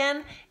 Lisa,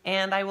 again,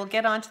 and I will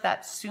get on to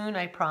that soon,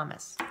 I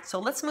promise. So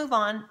let's move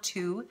on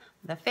to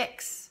the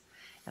fix.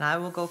 And I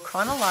will go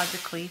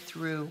chronologically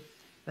through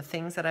the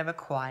things that I've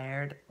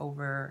acquired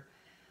over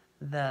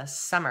the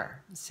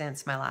summer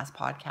since my last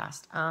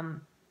podcast.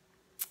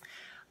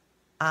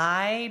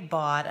 I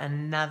bought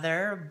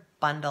another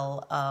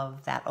bundle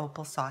of that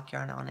opal sock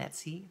yarn on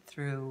Etsy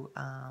through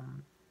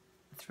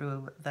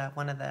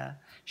one of the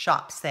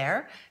shops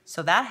there.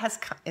 So that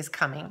is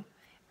coming,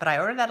 but I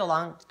ordered that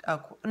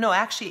no,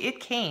 actually it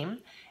came,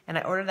 and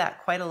I ordered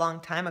that quite a long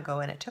time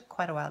ago, and it took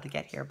quite a while to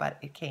get here, but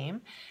it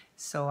came.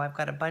 So I've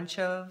got a bunch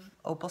of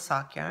opal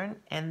sock yarn,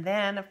 and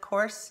then of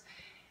course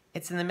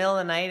it's in the middle of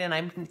the night and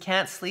I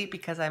can't sleep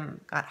because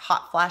I've got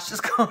hot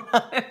flashes going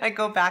on, and I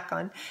go back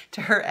on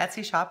to her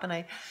Etsy shop,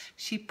 and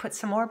she put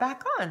some more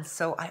back on.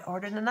 So I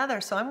ordered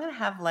another. So I'm going to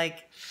have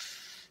like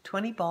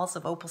 20 balls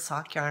of opal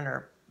sock yarn,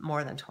 or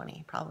more than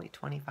 20, probably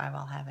 25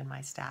 I'll have in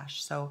my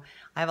stash. So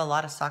I have a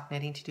lot of sock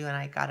knitting to do, and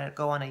I got to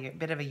go on a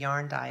bit of a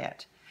yarn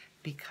diet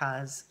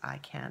because I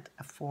can't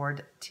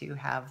afford to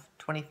have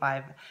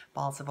 25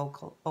 balls of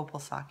opal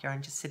sock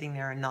yarn just sitting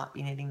there and not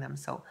be knitting them.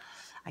 So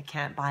I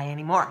can't buy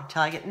any more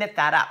until I knit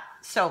that up.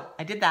 So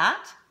I did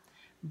that,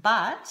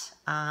 but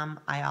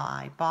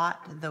I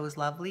bought those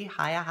lovely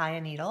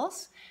Haya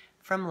needles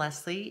from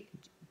Leslie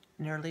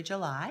in early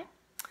July.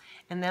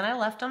 And then I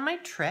left on my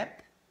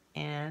trip,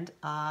 and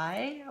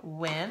I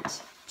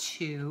went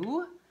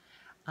to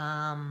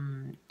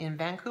in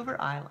Vancouver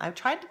Island. I've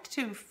tried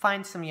to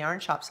find some yarn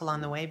shops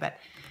along the way, but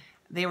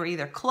they were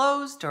either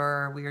closed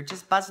or we were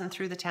just buzzing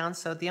through the town.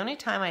 So the only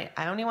time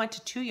I only went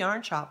to 2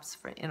 yarn shops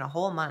in a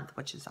whole month,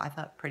 which is, I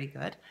thought, pretty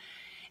good.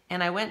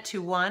 And I went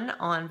to one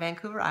on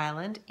Vancouver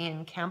Island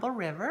in Campbell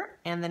River,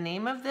 and the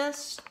name of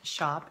this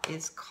shop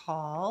is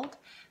called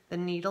the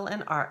Needle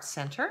and Art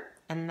Center,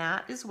 and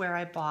that is where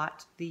I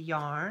bought the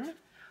yarn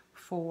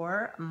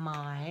for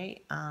my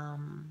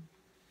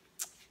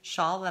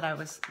shawl that I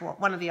was, well,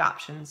 one of the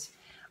options.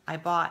 I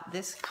bought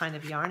this kind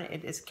of yarn.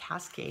 It is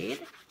Cascade,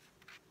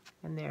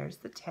 and there's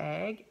the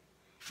tag,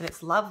 and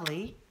it's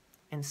lovely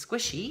and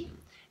squishy.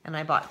 And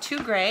I bought 2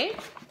 gray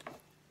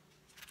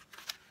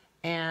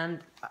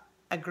and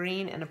a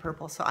green and a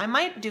purple. So I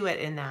might do it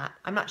in that.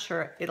 I'm not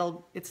sure.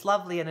 It's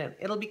lovely, and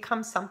it'll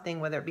become something,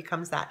 whether it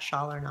becomes that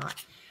shawl or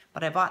not.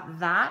 But I bought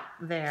that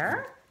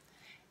there.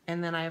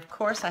 And then of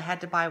course, I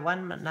had to buy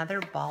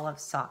another ball of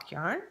sock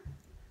yarn.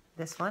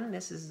 This one,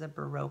 this is a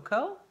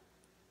Barocco.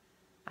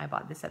 I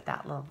bought this at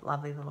that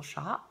lovely little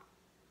shop.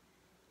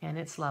 And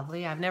it's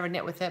lovely. I've never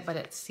knit with it, but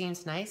it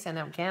seems nice. And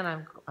again,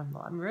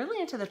 I'm really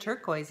into the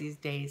turquoise these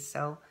days.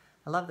 So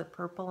I love the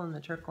purple and the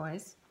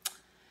turquoise.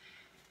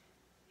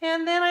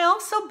 And then I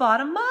also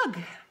bought a mug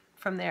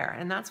from there,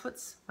 and that's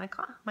what's my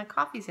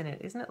coffee's in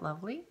it. Isn't it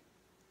lovely?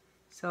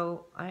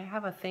 So I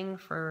have a thing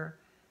for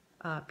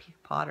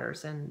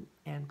potters and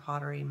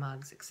pottery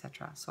mugs,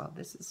 etc. So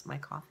this is my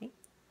coffee,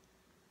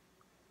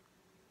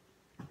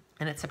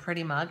 and it's a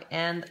pretty mug.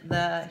 And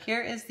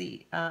here is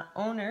the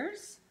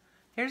owners.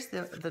 Here's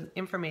the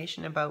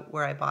information about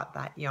where I bought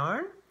that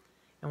yarn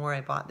and where I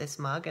bought this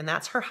mug, and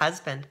that's her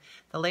husband.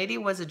 The lady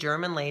was a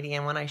German lady,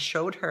 and when I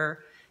showed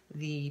her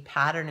the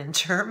pattern in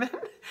German,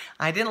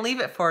 I didn't leave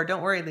it for her,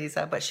 don't worry,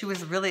 Lisa, but she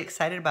was really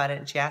excited about it,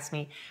 and she asked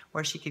me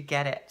where she could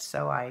get it,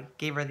 so I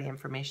gave her the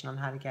information on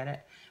how to get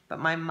it. But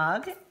my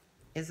mug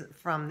is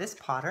from this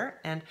potter,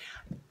 and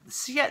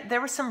so yeah,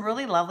 there were some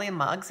really lovely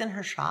mugs in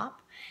her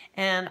shop,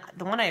 and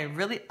the one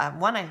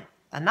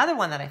another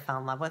one that I fell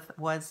in love with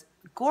was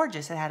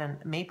gorgeous. It had a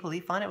maple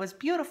leaf on it. It was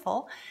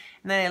beautiful,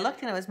 and then I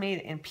looked and it was made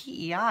in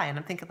PEI, and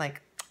I'm thinking,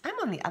 like, I'm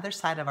on the other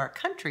side of our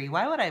country.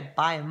 Why would I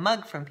buy a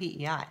mug from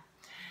PEI?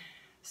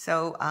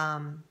 So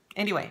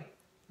anyway,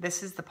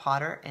 this is the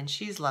potter, and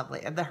she's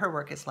lovely. Her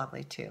work is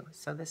lovely too.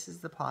 So this is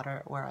the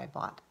potter where I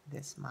bought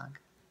this mug.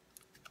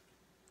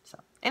 So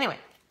anyway,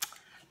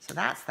 so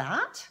that's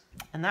that.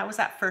 And that was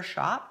that first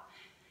shop.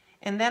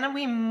 And then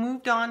we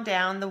moved on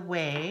down the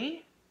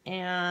way,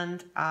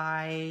 and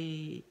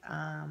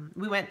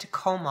we went to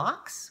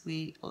Comox.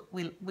 We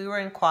were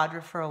in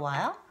Quadra for a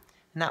while,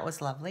 and that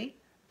was lovely.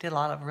 Did a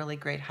lot of really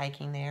great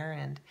hiking there,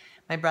 and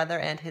my brother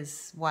and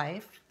his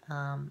wife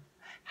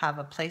have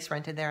a place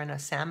rented there in a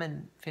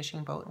salmon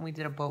fishing boat, and we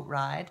did a boat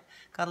ride.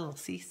 Got a little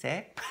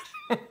seasick.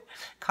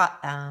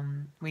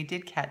 We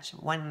did catch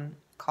one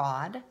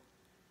cod.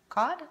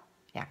 Cod?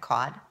 Yeah,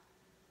 cod.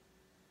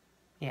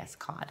 Yes,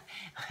 cod.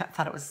 I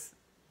thought it was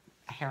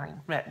a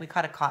herring. We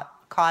caught a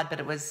cod, but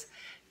it was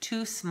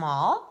too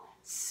small,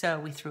 so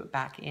we threw it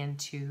back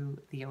into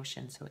the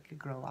ocean so it could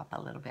grow up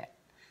a little bit.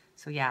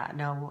 So yeah,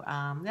 no,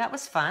 that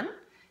was fun.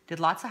 Did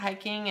lots of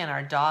hiking, and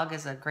our dog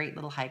is a great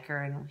little hiker,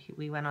 and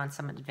we went on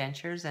some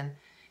adventures, and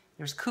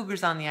there's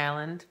cougars on the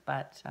island,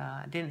 but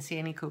didn't see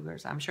any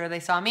cougars. I'm sure they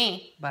saw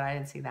me, but I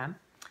didn't see them.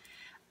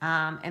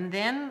 And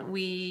then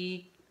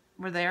we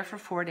were there for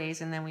 4 days,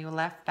 and then we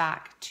left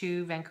back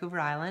to Vancouver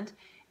Island,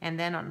 and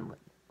then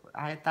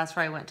that's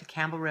where I went to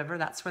Campbell River.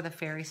 That's where the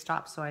ferry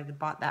stopped, so I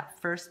bought that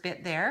first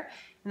bit there.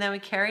 And then we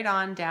carried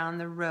on down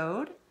the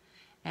road,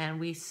 and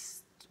we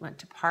went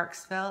to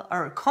Parksville,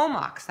 or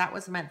Comox, that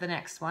was the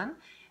next one.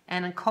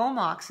 And in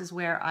Comox is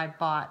where I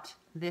bought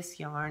this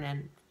yarn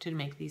and to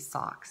make these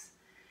socks.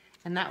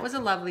 And that was a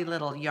lovely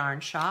little yarn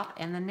shop.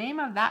 And the name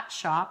of that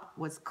shop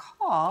was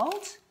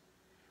called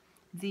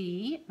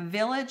the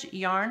Village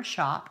Yarn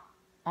Shop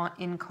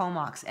in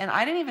Comox. And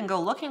I didn't even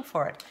go looking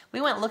for it. We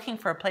went looking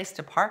for a place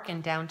to park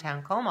in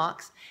downtown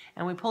Comox.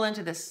 And we pull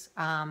into this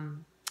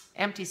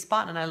empty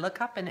spot, and I look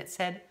up and it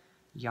said,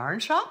 yarn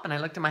shop? And I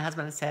looked at my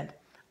husband and said,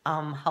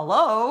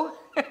 hello?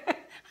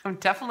 I'm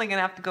definitely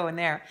gonna have to go in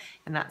there.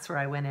 And that's where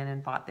I went in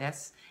and bought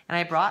this. And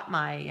I brought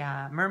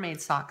my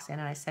mermaid socks in,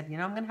 and I said, you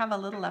know, I'm gonna have a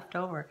little left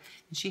over.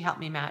 And she helped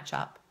me match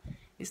up.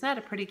 Isn't that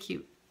a pretty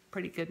cute,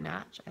 pretty good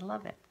match? I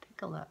love it.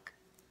 Take a look.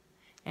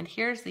 And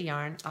here's the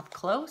yarn up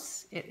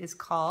close. It is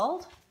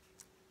called,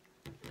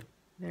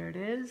 there it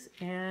is,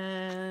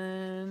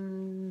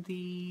 and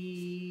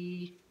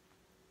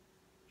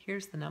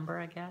here's the number,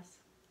 I guess.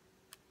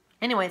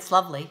 Anyway, it's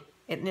lovely.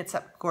 It knits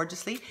up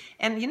gorgeously.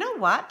 And you know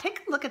what?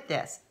 Take a look at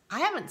this. I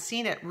haven't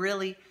seen it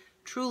really,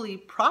 truly,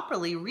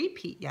 properly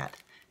repeat yet,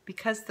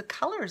 because the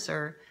colors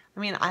are, I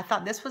mean, I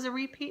thought this was a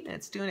repeat and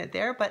it's doing it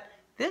there, but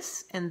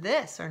this and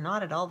this are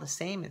not at all the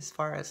same as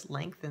far as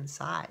length and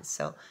size.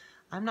 So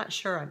I'm not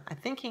sure.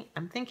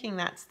 I'm thinking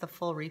that's the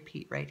full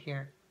repeat right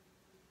here,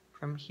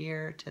 from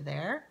here to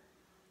there,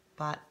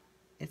 but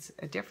it's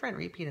a different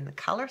repeat in the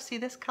color. See,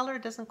 this color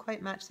doesn't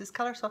quite match this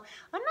color, so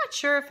I'm not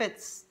sure if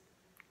it's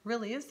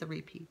really is the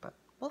repeat, but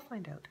we'll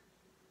find out.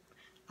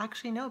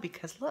 Actually, no,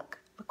 because look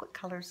what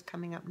color's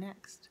coming up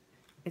next.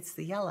 It's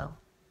the yellow,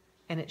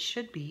 and it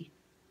should be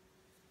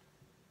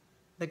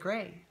the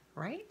gray,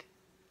 right?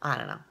 I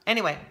don't know.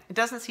 Anyway, it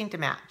doesn't seem to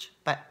match,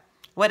 but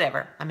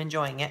whatever. I'm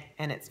enjoying it,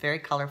 and it's very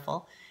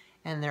colorful,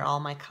 and they're all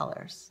my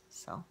colors.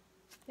 So,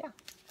 yeah.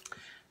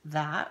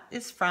 That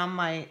is from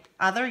my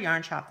other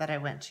yarn shop that I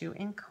went to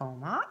in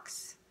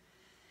Comox.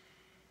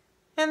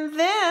 And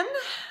then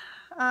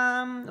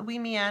we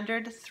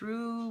meandered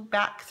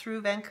back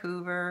through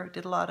Vancouver,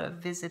 did a lot of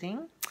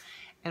visiting.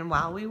 And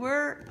while we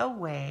were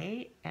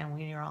away, and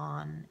we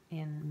were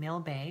in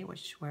Mill Bay,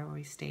 where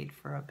we stayed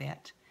for a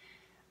bit,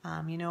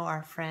 you know,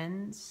 our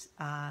friends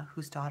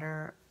whose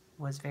daughter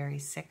was very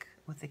sick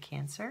with the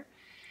cancer,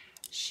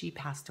 she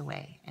passed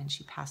away, and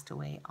she passed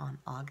away on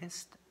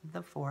August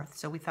the 4th.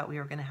 So we thought we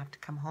were going to have to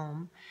come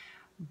home,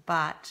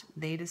 but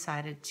they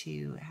decided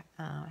to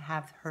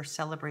have her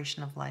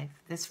celebration of life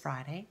this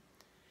Friday.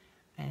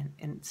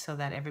 And so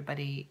that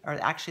everybody, or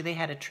actually they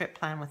had a trip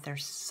planned with their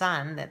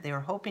son that they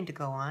were hoping to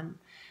go on.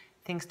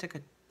 Things took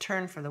a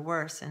turn for the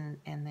worse, and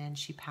then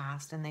she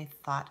passed, and they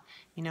thought,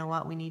 you know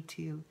what, we need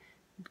to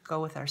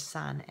go with our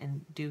son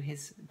and do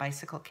his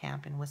bicycle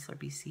camp in Whistler,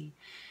 BC.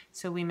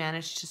 So we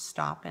managed to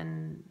stop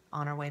on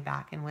our way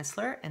back in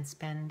Whistler and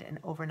spend an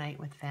overnight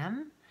with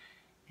them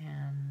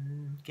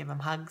and give them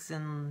hugs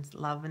and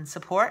love and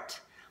support.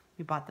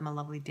 We bought them a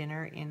lovely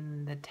dinner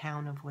in the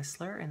town of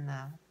Whistler, in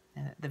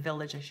the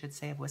village, I should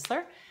say, of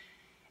Whistler.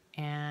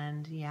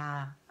 And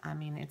yeah, I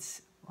mean,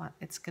 it's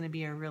going to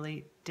be a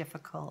really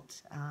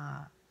difficult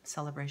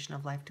celebration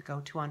of life to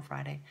go to on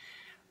Friday.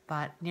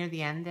 But near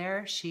the end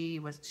there, she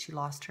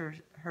lost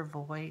her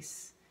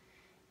voice,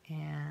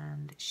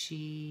 and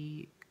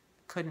she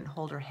couldn't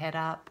hold her head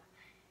up,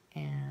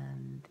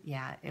 and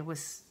yeah, it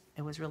was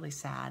really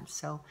sad.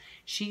 So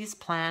she's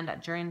planned,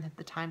 during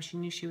the time she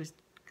knew she was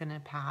going to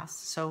pass,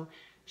 so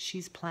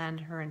she's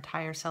planned her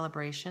entire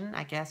celebration.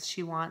 I guess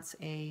she wants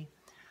a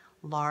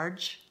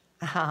large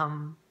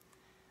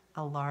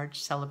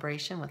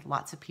celebration with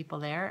lots of people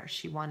there.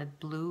 She wanted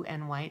blue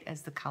and white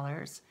as the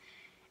colors.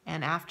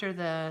 And after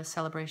the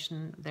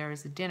celebration, there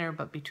is a dinner,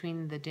 but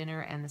between the dinner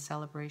and the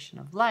celebration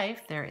of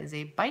life, there is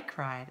a bike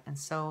ride. And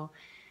so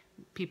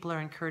people are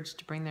encouraged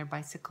to bring their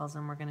bicycles,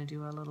 and we're going to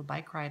do a little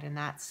bike ride, and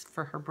that's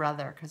for her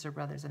brother, because her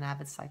brother's an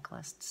avid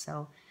cyclist.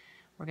 So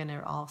we're going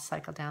to all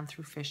cycle down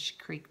through Fish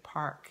Creek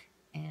Park,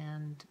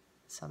 and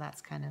so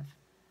that's kind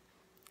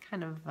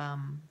of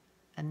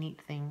a neat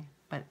thing.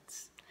 But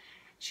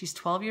she's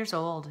 12 years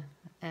old,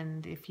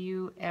 and if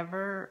you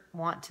ever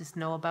want to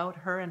know about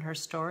her and her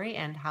story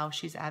and how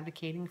she's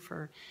advocating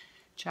for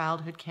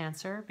childhood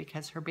cancer,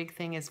 because her big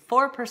thing is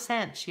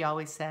 4%, she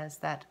always says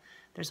that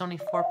there's only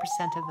 4%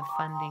 of the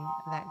funding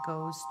that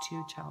goes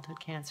to childhood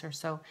cancer.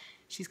 So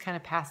she's kind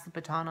of passed the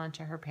baton on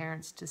to her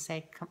parents to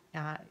say,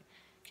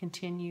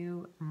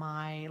 continue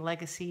my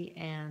legacy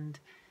and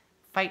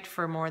fight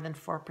for more than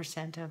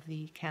 4% of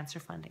the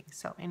cancer funding.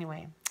 So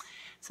anyway,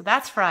 so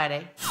that's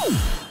Friday.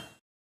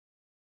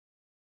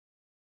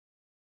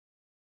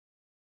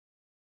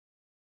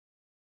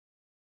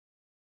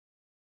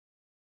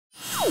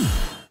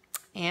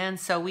 And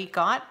so we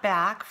got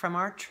back from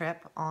our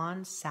trip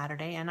on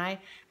Saturday, and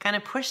I kind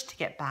of pushed to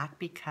get back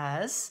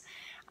because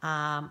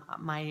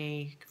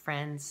my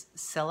friends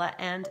Scylla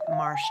and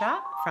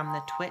Marsha from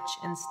the Twitch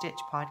and Stitch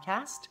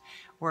podcast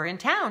were in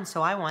town,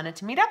 so I wanted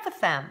to meet up with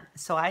them.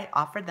 So I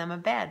offered them a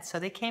bed. So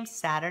they came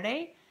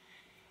Saturday,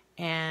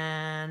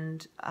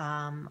 and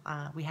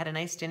we had a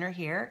nice dinner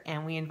here,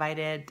 and we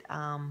invited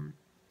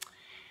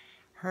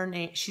her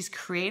name. She's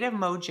Creative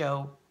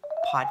Mojo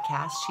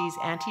podcast. She's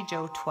Auntie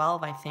Joe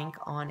 12, I think,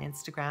 on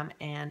Instagram,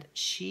 and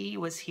she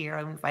was here.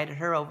 I invited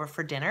her over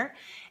for dinner,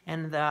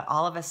 and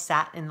all of us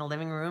sat in the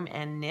living room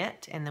and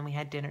knit, and then we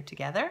had dinner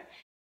together.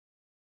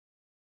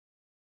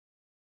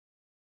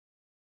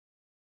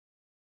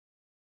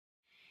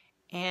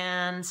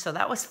 And so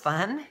that was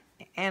fun.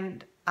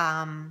 And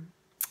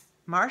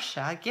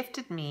Marsha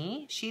gifted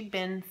me, she'd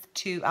been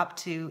up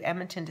to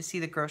Edmonton to see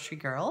the Grocery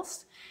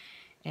Girls,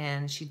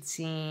 and she'd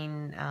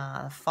seen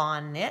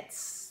Fawn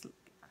Knits,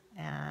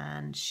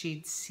 and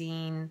she'd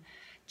seen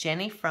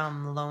Jenny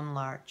from Lone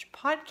Larch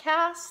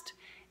podcast,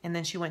 and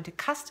then she went to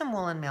Custom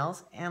Woolen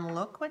Mills, and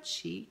look what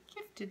she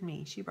gifted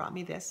me. She brought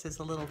me this as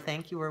a little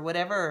thank you or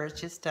whatever, or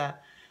it's just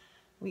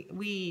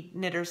we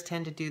knitters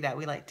tend to do that.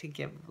 We like to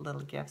give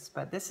little gifts,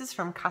 but this is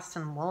from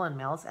Custom Woolen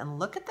Mills, and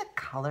look at the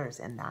colors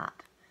in that.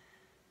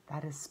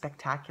 That is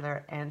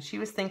spectacular. And she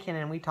was thinking,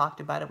 and we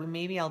talked about it,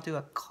 maybe I'll do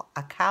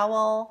a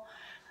cowl,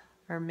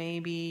 or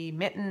maybe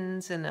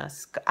mittens and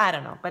I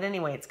don't know. But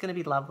anyway, it's going to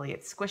be lovely.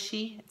 It's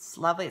squishy. It's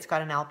lovely. It's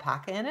got an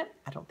alpaca in it.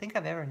 I don't think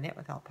I've ever knit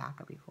with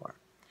alpaca before.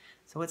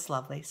 So it's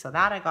lovely. So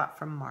that I got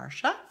from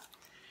Marsha.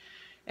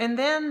 And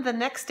then the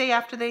next day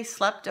after they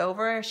slept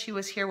over, she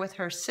was here with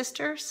her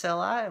sister,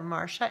 Scylla, and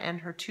Marsha,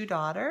 and her two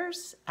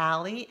daughters,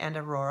 Allie and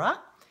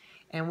Aurora.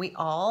 And we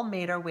all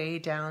made our way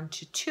down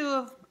to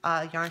two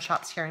of yarn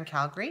shops here in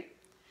Calgary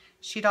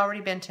She'd already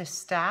been to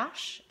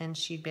Stash, and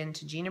she'd been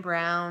to Gina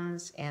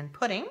Brown's and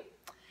Pudding.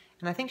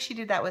 And I think she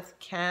did that with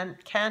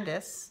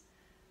Candace,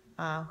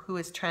 who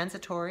is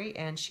Transitory,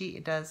 and she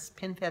does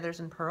Pin, Feathers,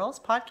 and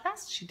Pearls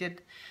podcast. She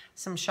did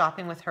some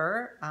shopping with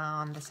her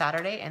on the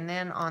Saturday. And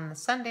then on the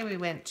Sunday, we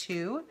went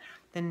to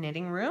the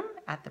Knitting Room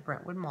at the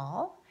Brentwood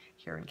Mall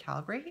here in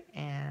Calgary.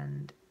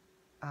 And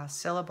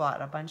Scylla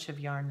bought a bunch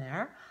of yarn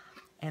there.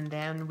 And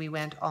then we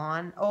went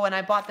on, oh, and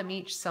I bought them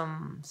each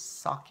some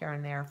sock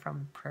yarn there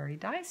from Prairie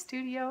Dye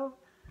Studio.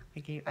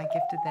 I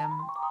gifted them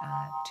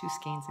 2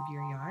 skeins of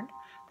your yarn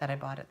that I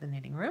bought at the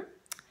Knitting Room.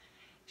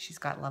 She's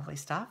got lovely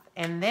stuff.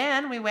 And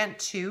then we went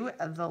to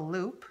the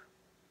Loop,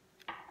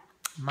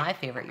 my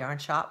favorite yarn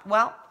shop.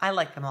 Well, I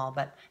like them all,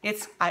 but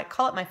I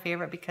call it my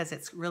favorite because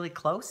it's really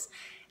close.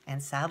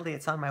 And sadly,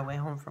 it's on my way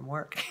home from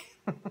work.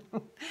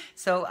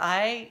 So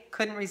I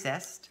couldn't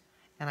resist.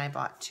 And I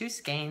bought 2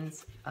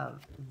 skeins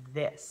of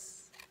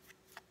this.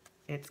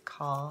 It's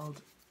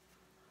called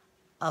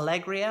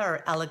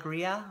Allegria.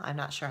 I'm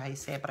not sure how you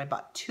say it, but I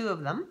bought 2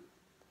 of them.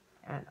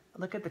 And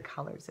look at the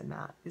colors in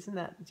that. Isn't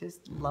that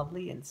just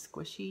lovely and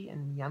squishy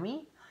and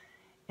yummy?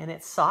 And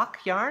it's sock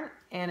yarn,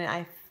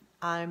 and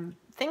I'm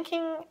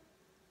thinking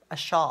a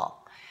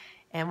shawl.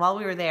 And while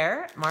we were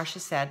there,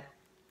 Marcia said,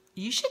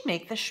 you should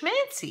make the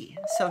schmancy.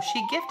 So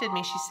she gifted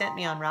me, she sent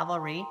me on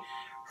Ravelry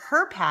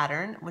her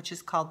pattern, which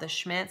is called the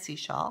Schmancy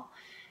Shawl,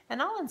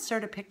 and I'll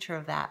insert a picture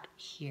of that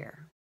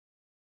here.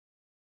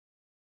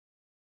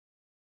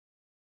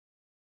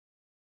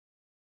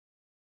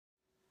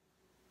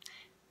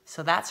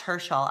 So that's her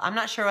shawl. I'm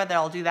not sure whether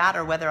I'll do that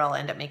or whether I'll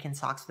end up making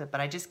socks with it, but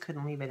I just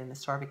couldn't leave it in the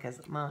store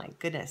because, my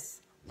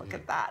goodness, look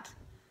at that.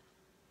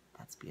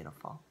 That's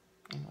beautiful.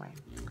 Anyway,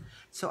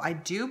 so I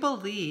do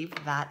believe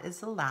that is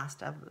the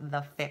last of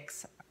the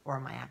fix or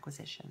my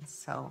acquisitions.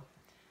 So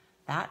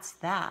that's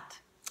that.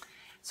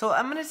 So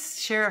I'm going to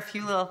share a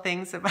few little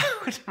things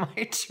about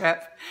my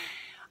trip.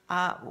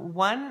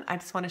 One, I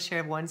just want to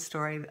share one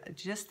story.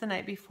 Just the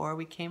night before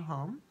we came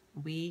home,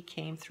 we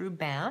came through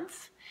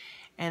Banff,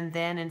 and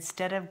then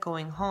instead of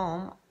going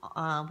home,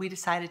 we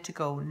decided to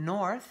go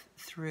north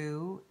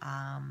through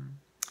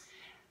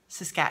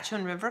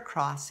Saskatchewan River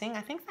Crossing.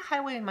 I think the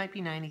highway might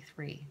be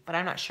 93, but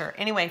I'm not sure.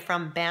 Anyway,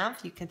 from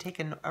Banff, you can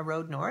take a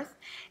road north,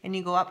 and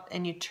you go up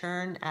and you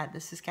turn at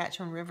the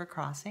Saskatchewan River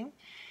Crossing.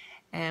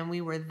 And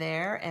we were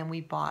there, and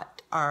we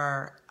bought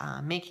our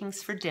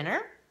makings for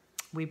dinner.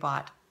 We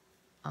bought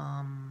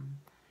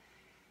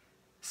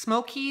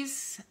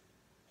Smokies,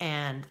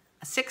 and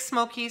 6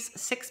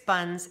 Smokies, 6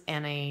 buns,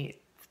 and a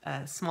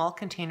small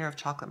container of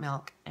chocolate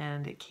milk,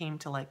 and it came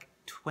to like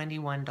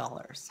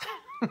 $21.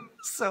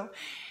 So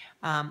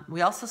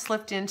we also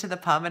slipped into the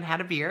pub and had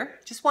a beer,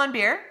 just 1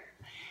 beer.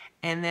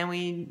 And then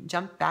we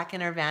jumped back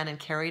in our van and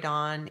carried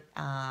on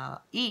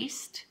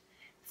east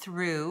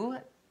through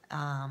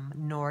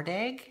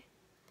Nordegg,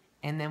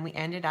 and then we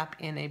ended up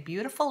in a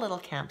beautiful little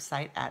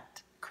campsite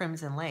at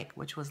Crimson Lake,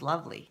 which was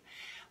lovely.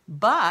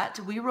 But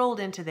we rolled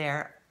into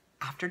there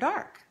after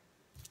dark.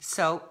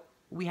 So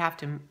we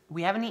haven't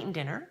eaten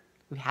dinner.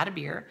 We've had a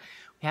beer.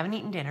 We haven't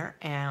eaten dinner,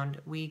 and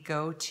we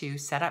go to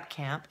set up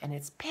camp, and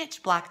it's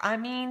pitch black. I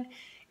mean,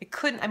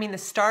 the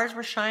stars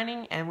were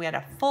shining, and we had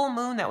a full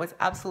moon that was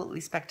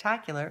absolutely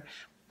spectacular,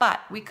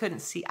 but we couldn't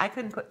see. I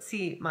couldn't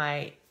see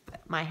my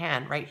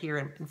hand right here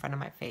in front of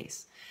my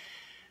face.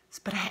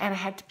 But I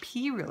had to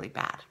pee really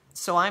bad.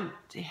 So I'm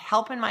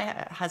helping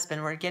my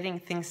husband. We're getting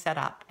things set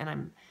up,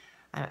 and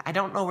I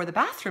don't know where the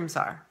bathrooms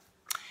are.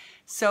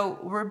 So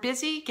we're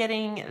busy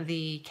getting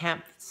the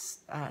camp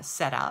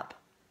set up,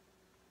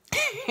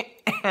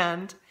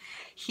 and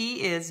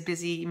he is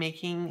busy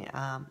making,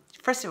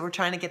 first we're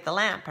trying to get the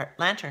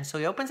lantern. So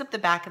he opens up the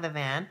back of the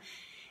van,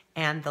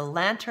 and the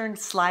lantern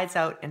slides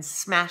out and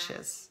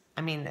smashes.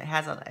 I mean,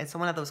 it's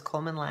one of those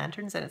Coleman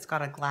lanterns, and it's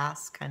got a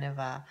glass kind of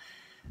a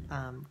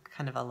I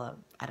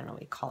don't know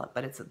what you call it,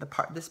 but it's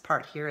this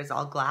part here is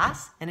all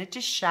glass, and it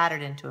just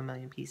shattered into a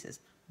million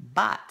pieces.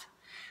 But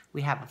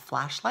we have a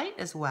flashlight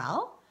as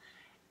well,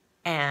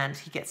 and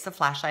he gets the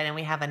flashlight, and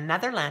we have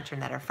another lantern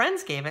that our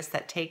friends gave us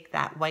that take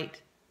the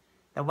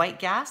white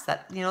gas,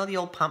 that, you know, the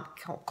old pump,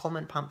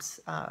 Coleman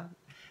pumps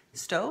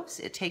stoves.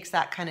 It takes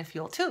that kind of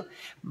fuel too,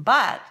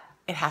 but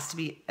it has to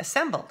be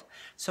assembled.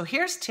 So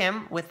here's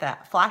Tim with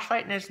that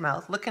flashlight in his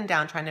mouth, looking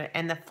down,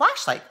 and the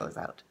flashlight goes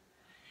out.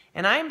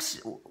 And I'm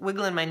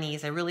wiggling my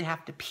knees. I really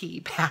have to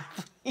pee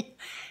badly.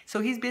 So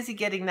he's busy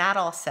getting that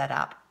all set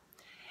up.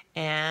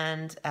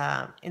 And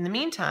in the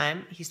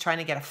meantime, he's trying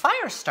to get a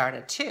fire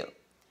started too.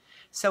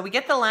 So we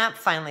get the lamp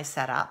finally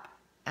set up.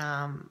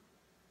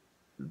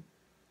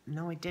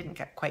 No, we didn't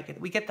quite get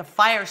it. We get the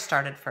fire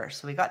started first.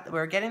 So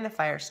we're getting the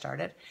fire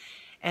started,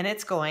 and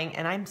it's going,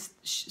 and I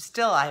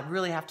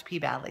really have to pee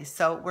badly.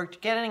 So we're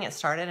getting it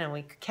started, and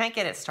we can't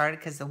get it started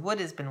because the wood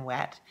has been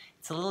wet.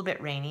 It's a little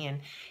bit rainy,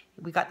 and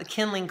we got the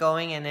kindling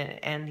going,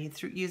 and he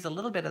used a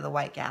little bit of the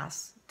white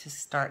gas to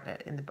start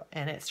it,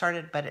 and it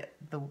started, but it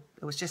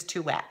was just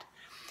too wet.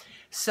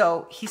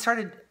 So he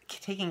started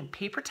taking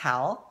paper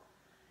towel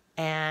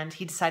And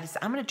he decided,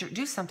 I'm going to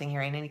do something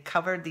here. And he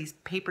covered these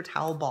paper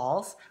towel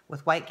balls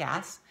with white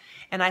gas.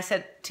 And I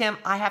said, Tim,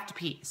 I have to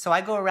pee. So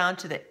I go around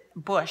to the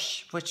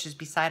bush, which is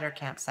beside our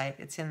campsite.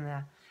 It's in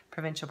the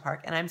provincial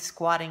park. And I'm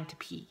squatting to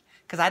pee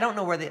because I don't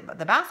know where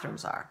the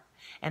bathrooms are.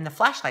 And the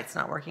flashlight's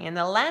not working. And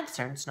the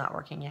lantern's not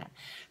working yet.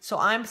 So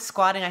I'm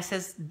squatting. I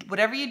says,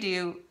 whatever you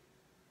do,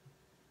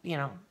 you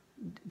know,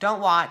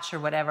 don't watch or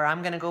whatever.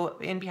 I'm going to go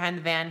in behind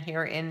the van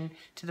here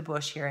into the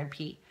bush here and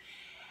pee.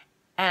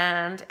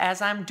 And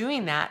as I'm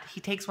doing that, he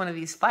takes one of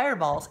these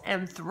fireballs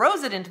and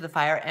throws it into the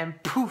fire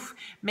and poof,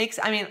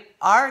 I mean,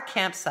 our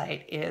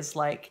campsite is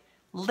like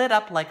lit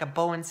up like a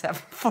Boeing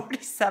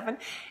 747.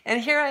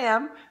 And here I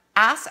am,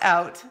 ass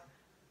out,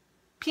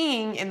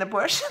 peeing in the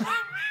bush.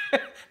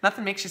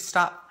 Nothing makes you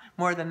stop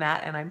more than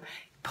that. And I'm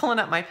pulling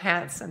up my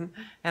pants and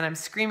I'm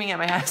screaming at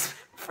my husband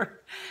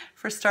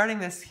for starting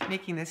this,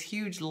 making this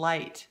huge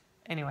light.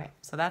 Anyway,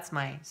 so that's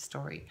my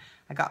story.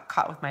 I got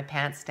caught with my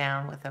pants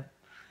down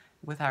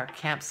with our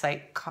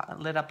campsite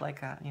lit up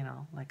like a, you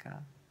know, like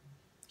a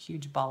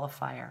huge ball of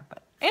fire.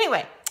 But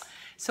anyway,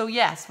 so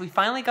yes, we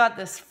finally got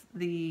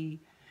the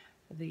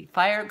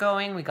fire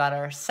going. We got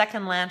our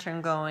second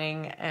lantern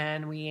going,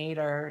 and we ate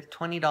our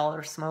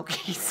 $20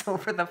 smokies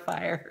over the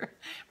fire.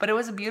 But it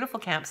was a beautiful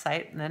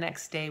campsite. And the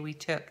next day we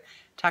took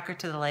Tucker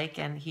to the lake,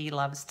 and he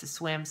loves to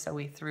swim, so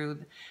we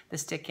threw the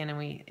stick in,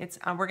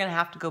 and we're gonna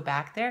have to go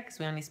back there because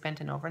we only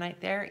spent an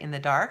overnight there in the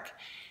dark.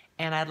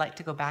 And I'd like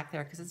to go back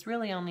there because it's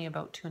really only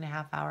about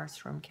 2.5 hours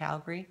from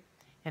Calgary,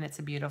 and it's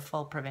a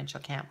beautiful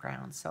provincial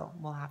campground, so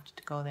we'll have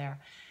to go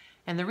there.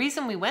 And the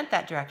reason we went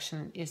that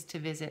direction is to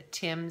visit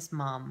Tim's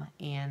mom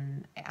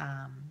in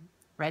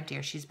Red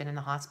Deer. She's been in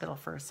the hospital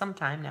for some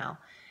time now,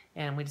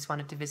 and we just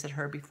wanted to visit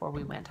her before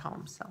we went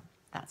home, so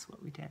that's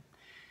what we did.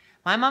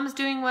 My mom's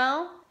doing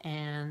well,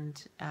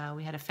 and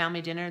we had a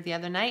family dinner the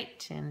other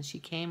night, and she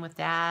came with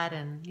Dad,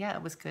 and yeah,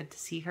 it was good to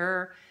see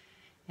her.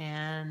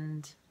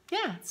 And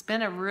yeah, it's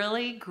been a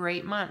really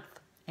great month.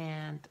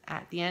 And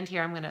at the end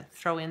here, I'm going to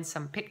throw in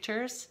some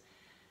pictures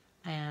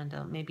and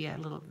maybe a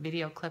little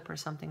video clip or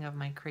something of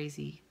my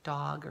crazy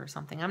dog or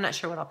something. I'm not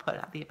sure what I'll put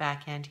at the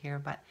back end here,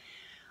 but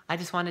I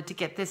just wanted to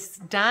get this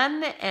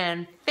done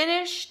and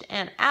finished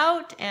and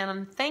out.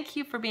 And thank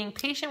you for being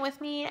patient with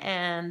me,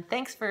 and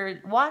thanks for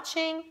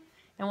watching,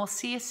 and we'll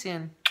see you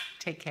soon.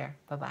 Take care.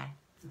 Bye-bye.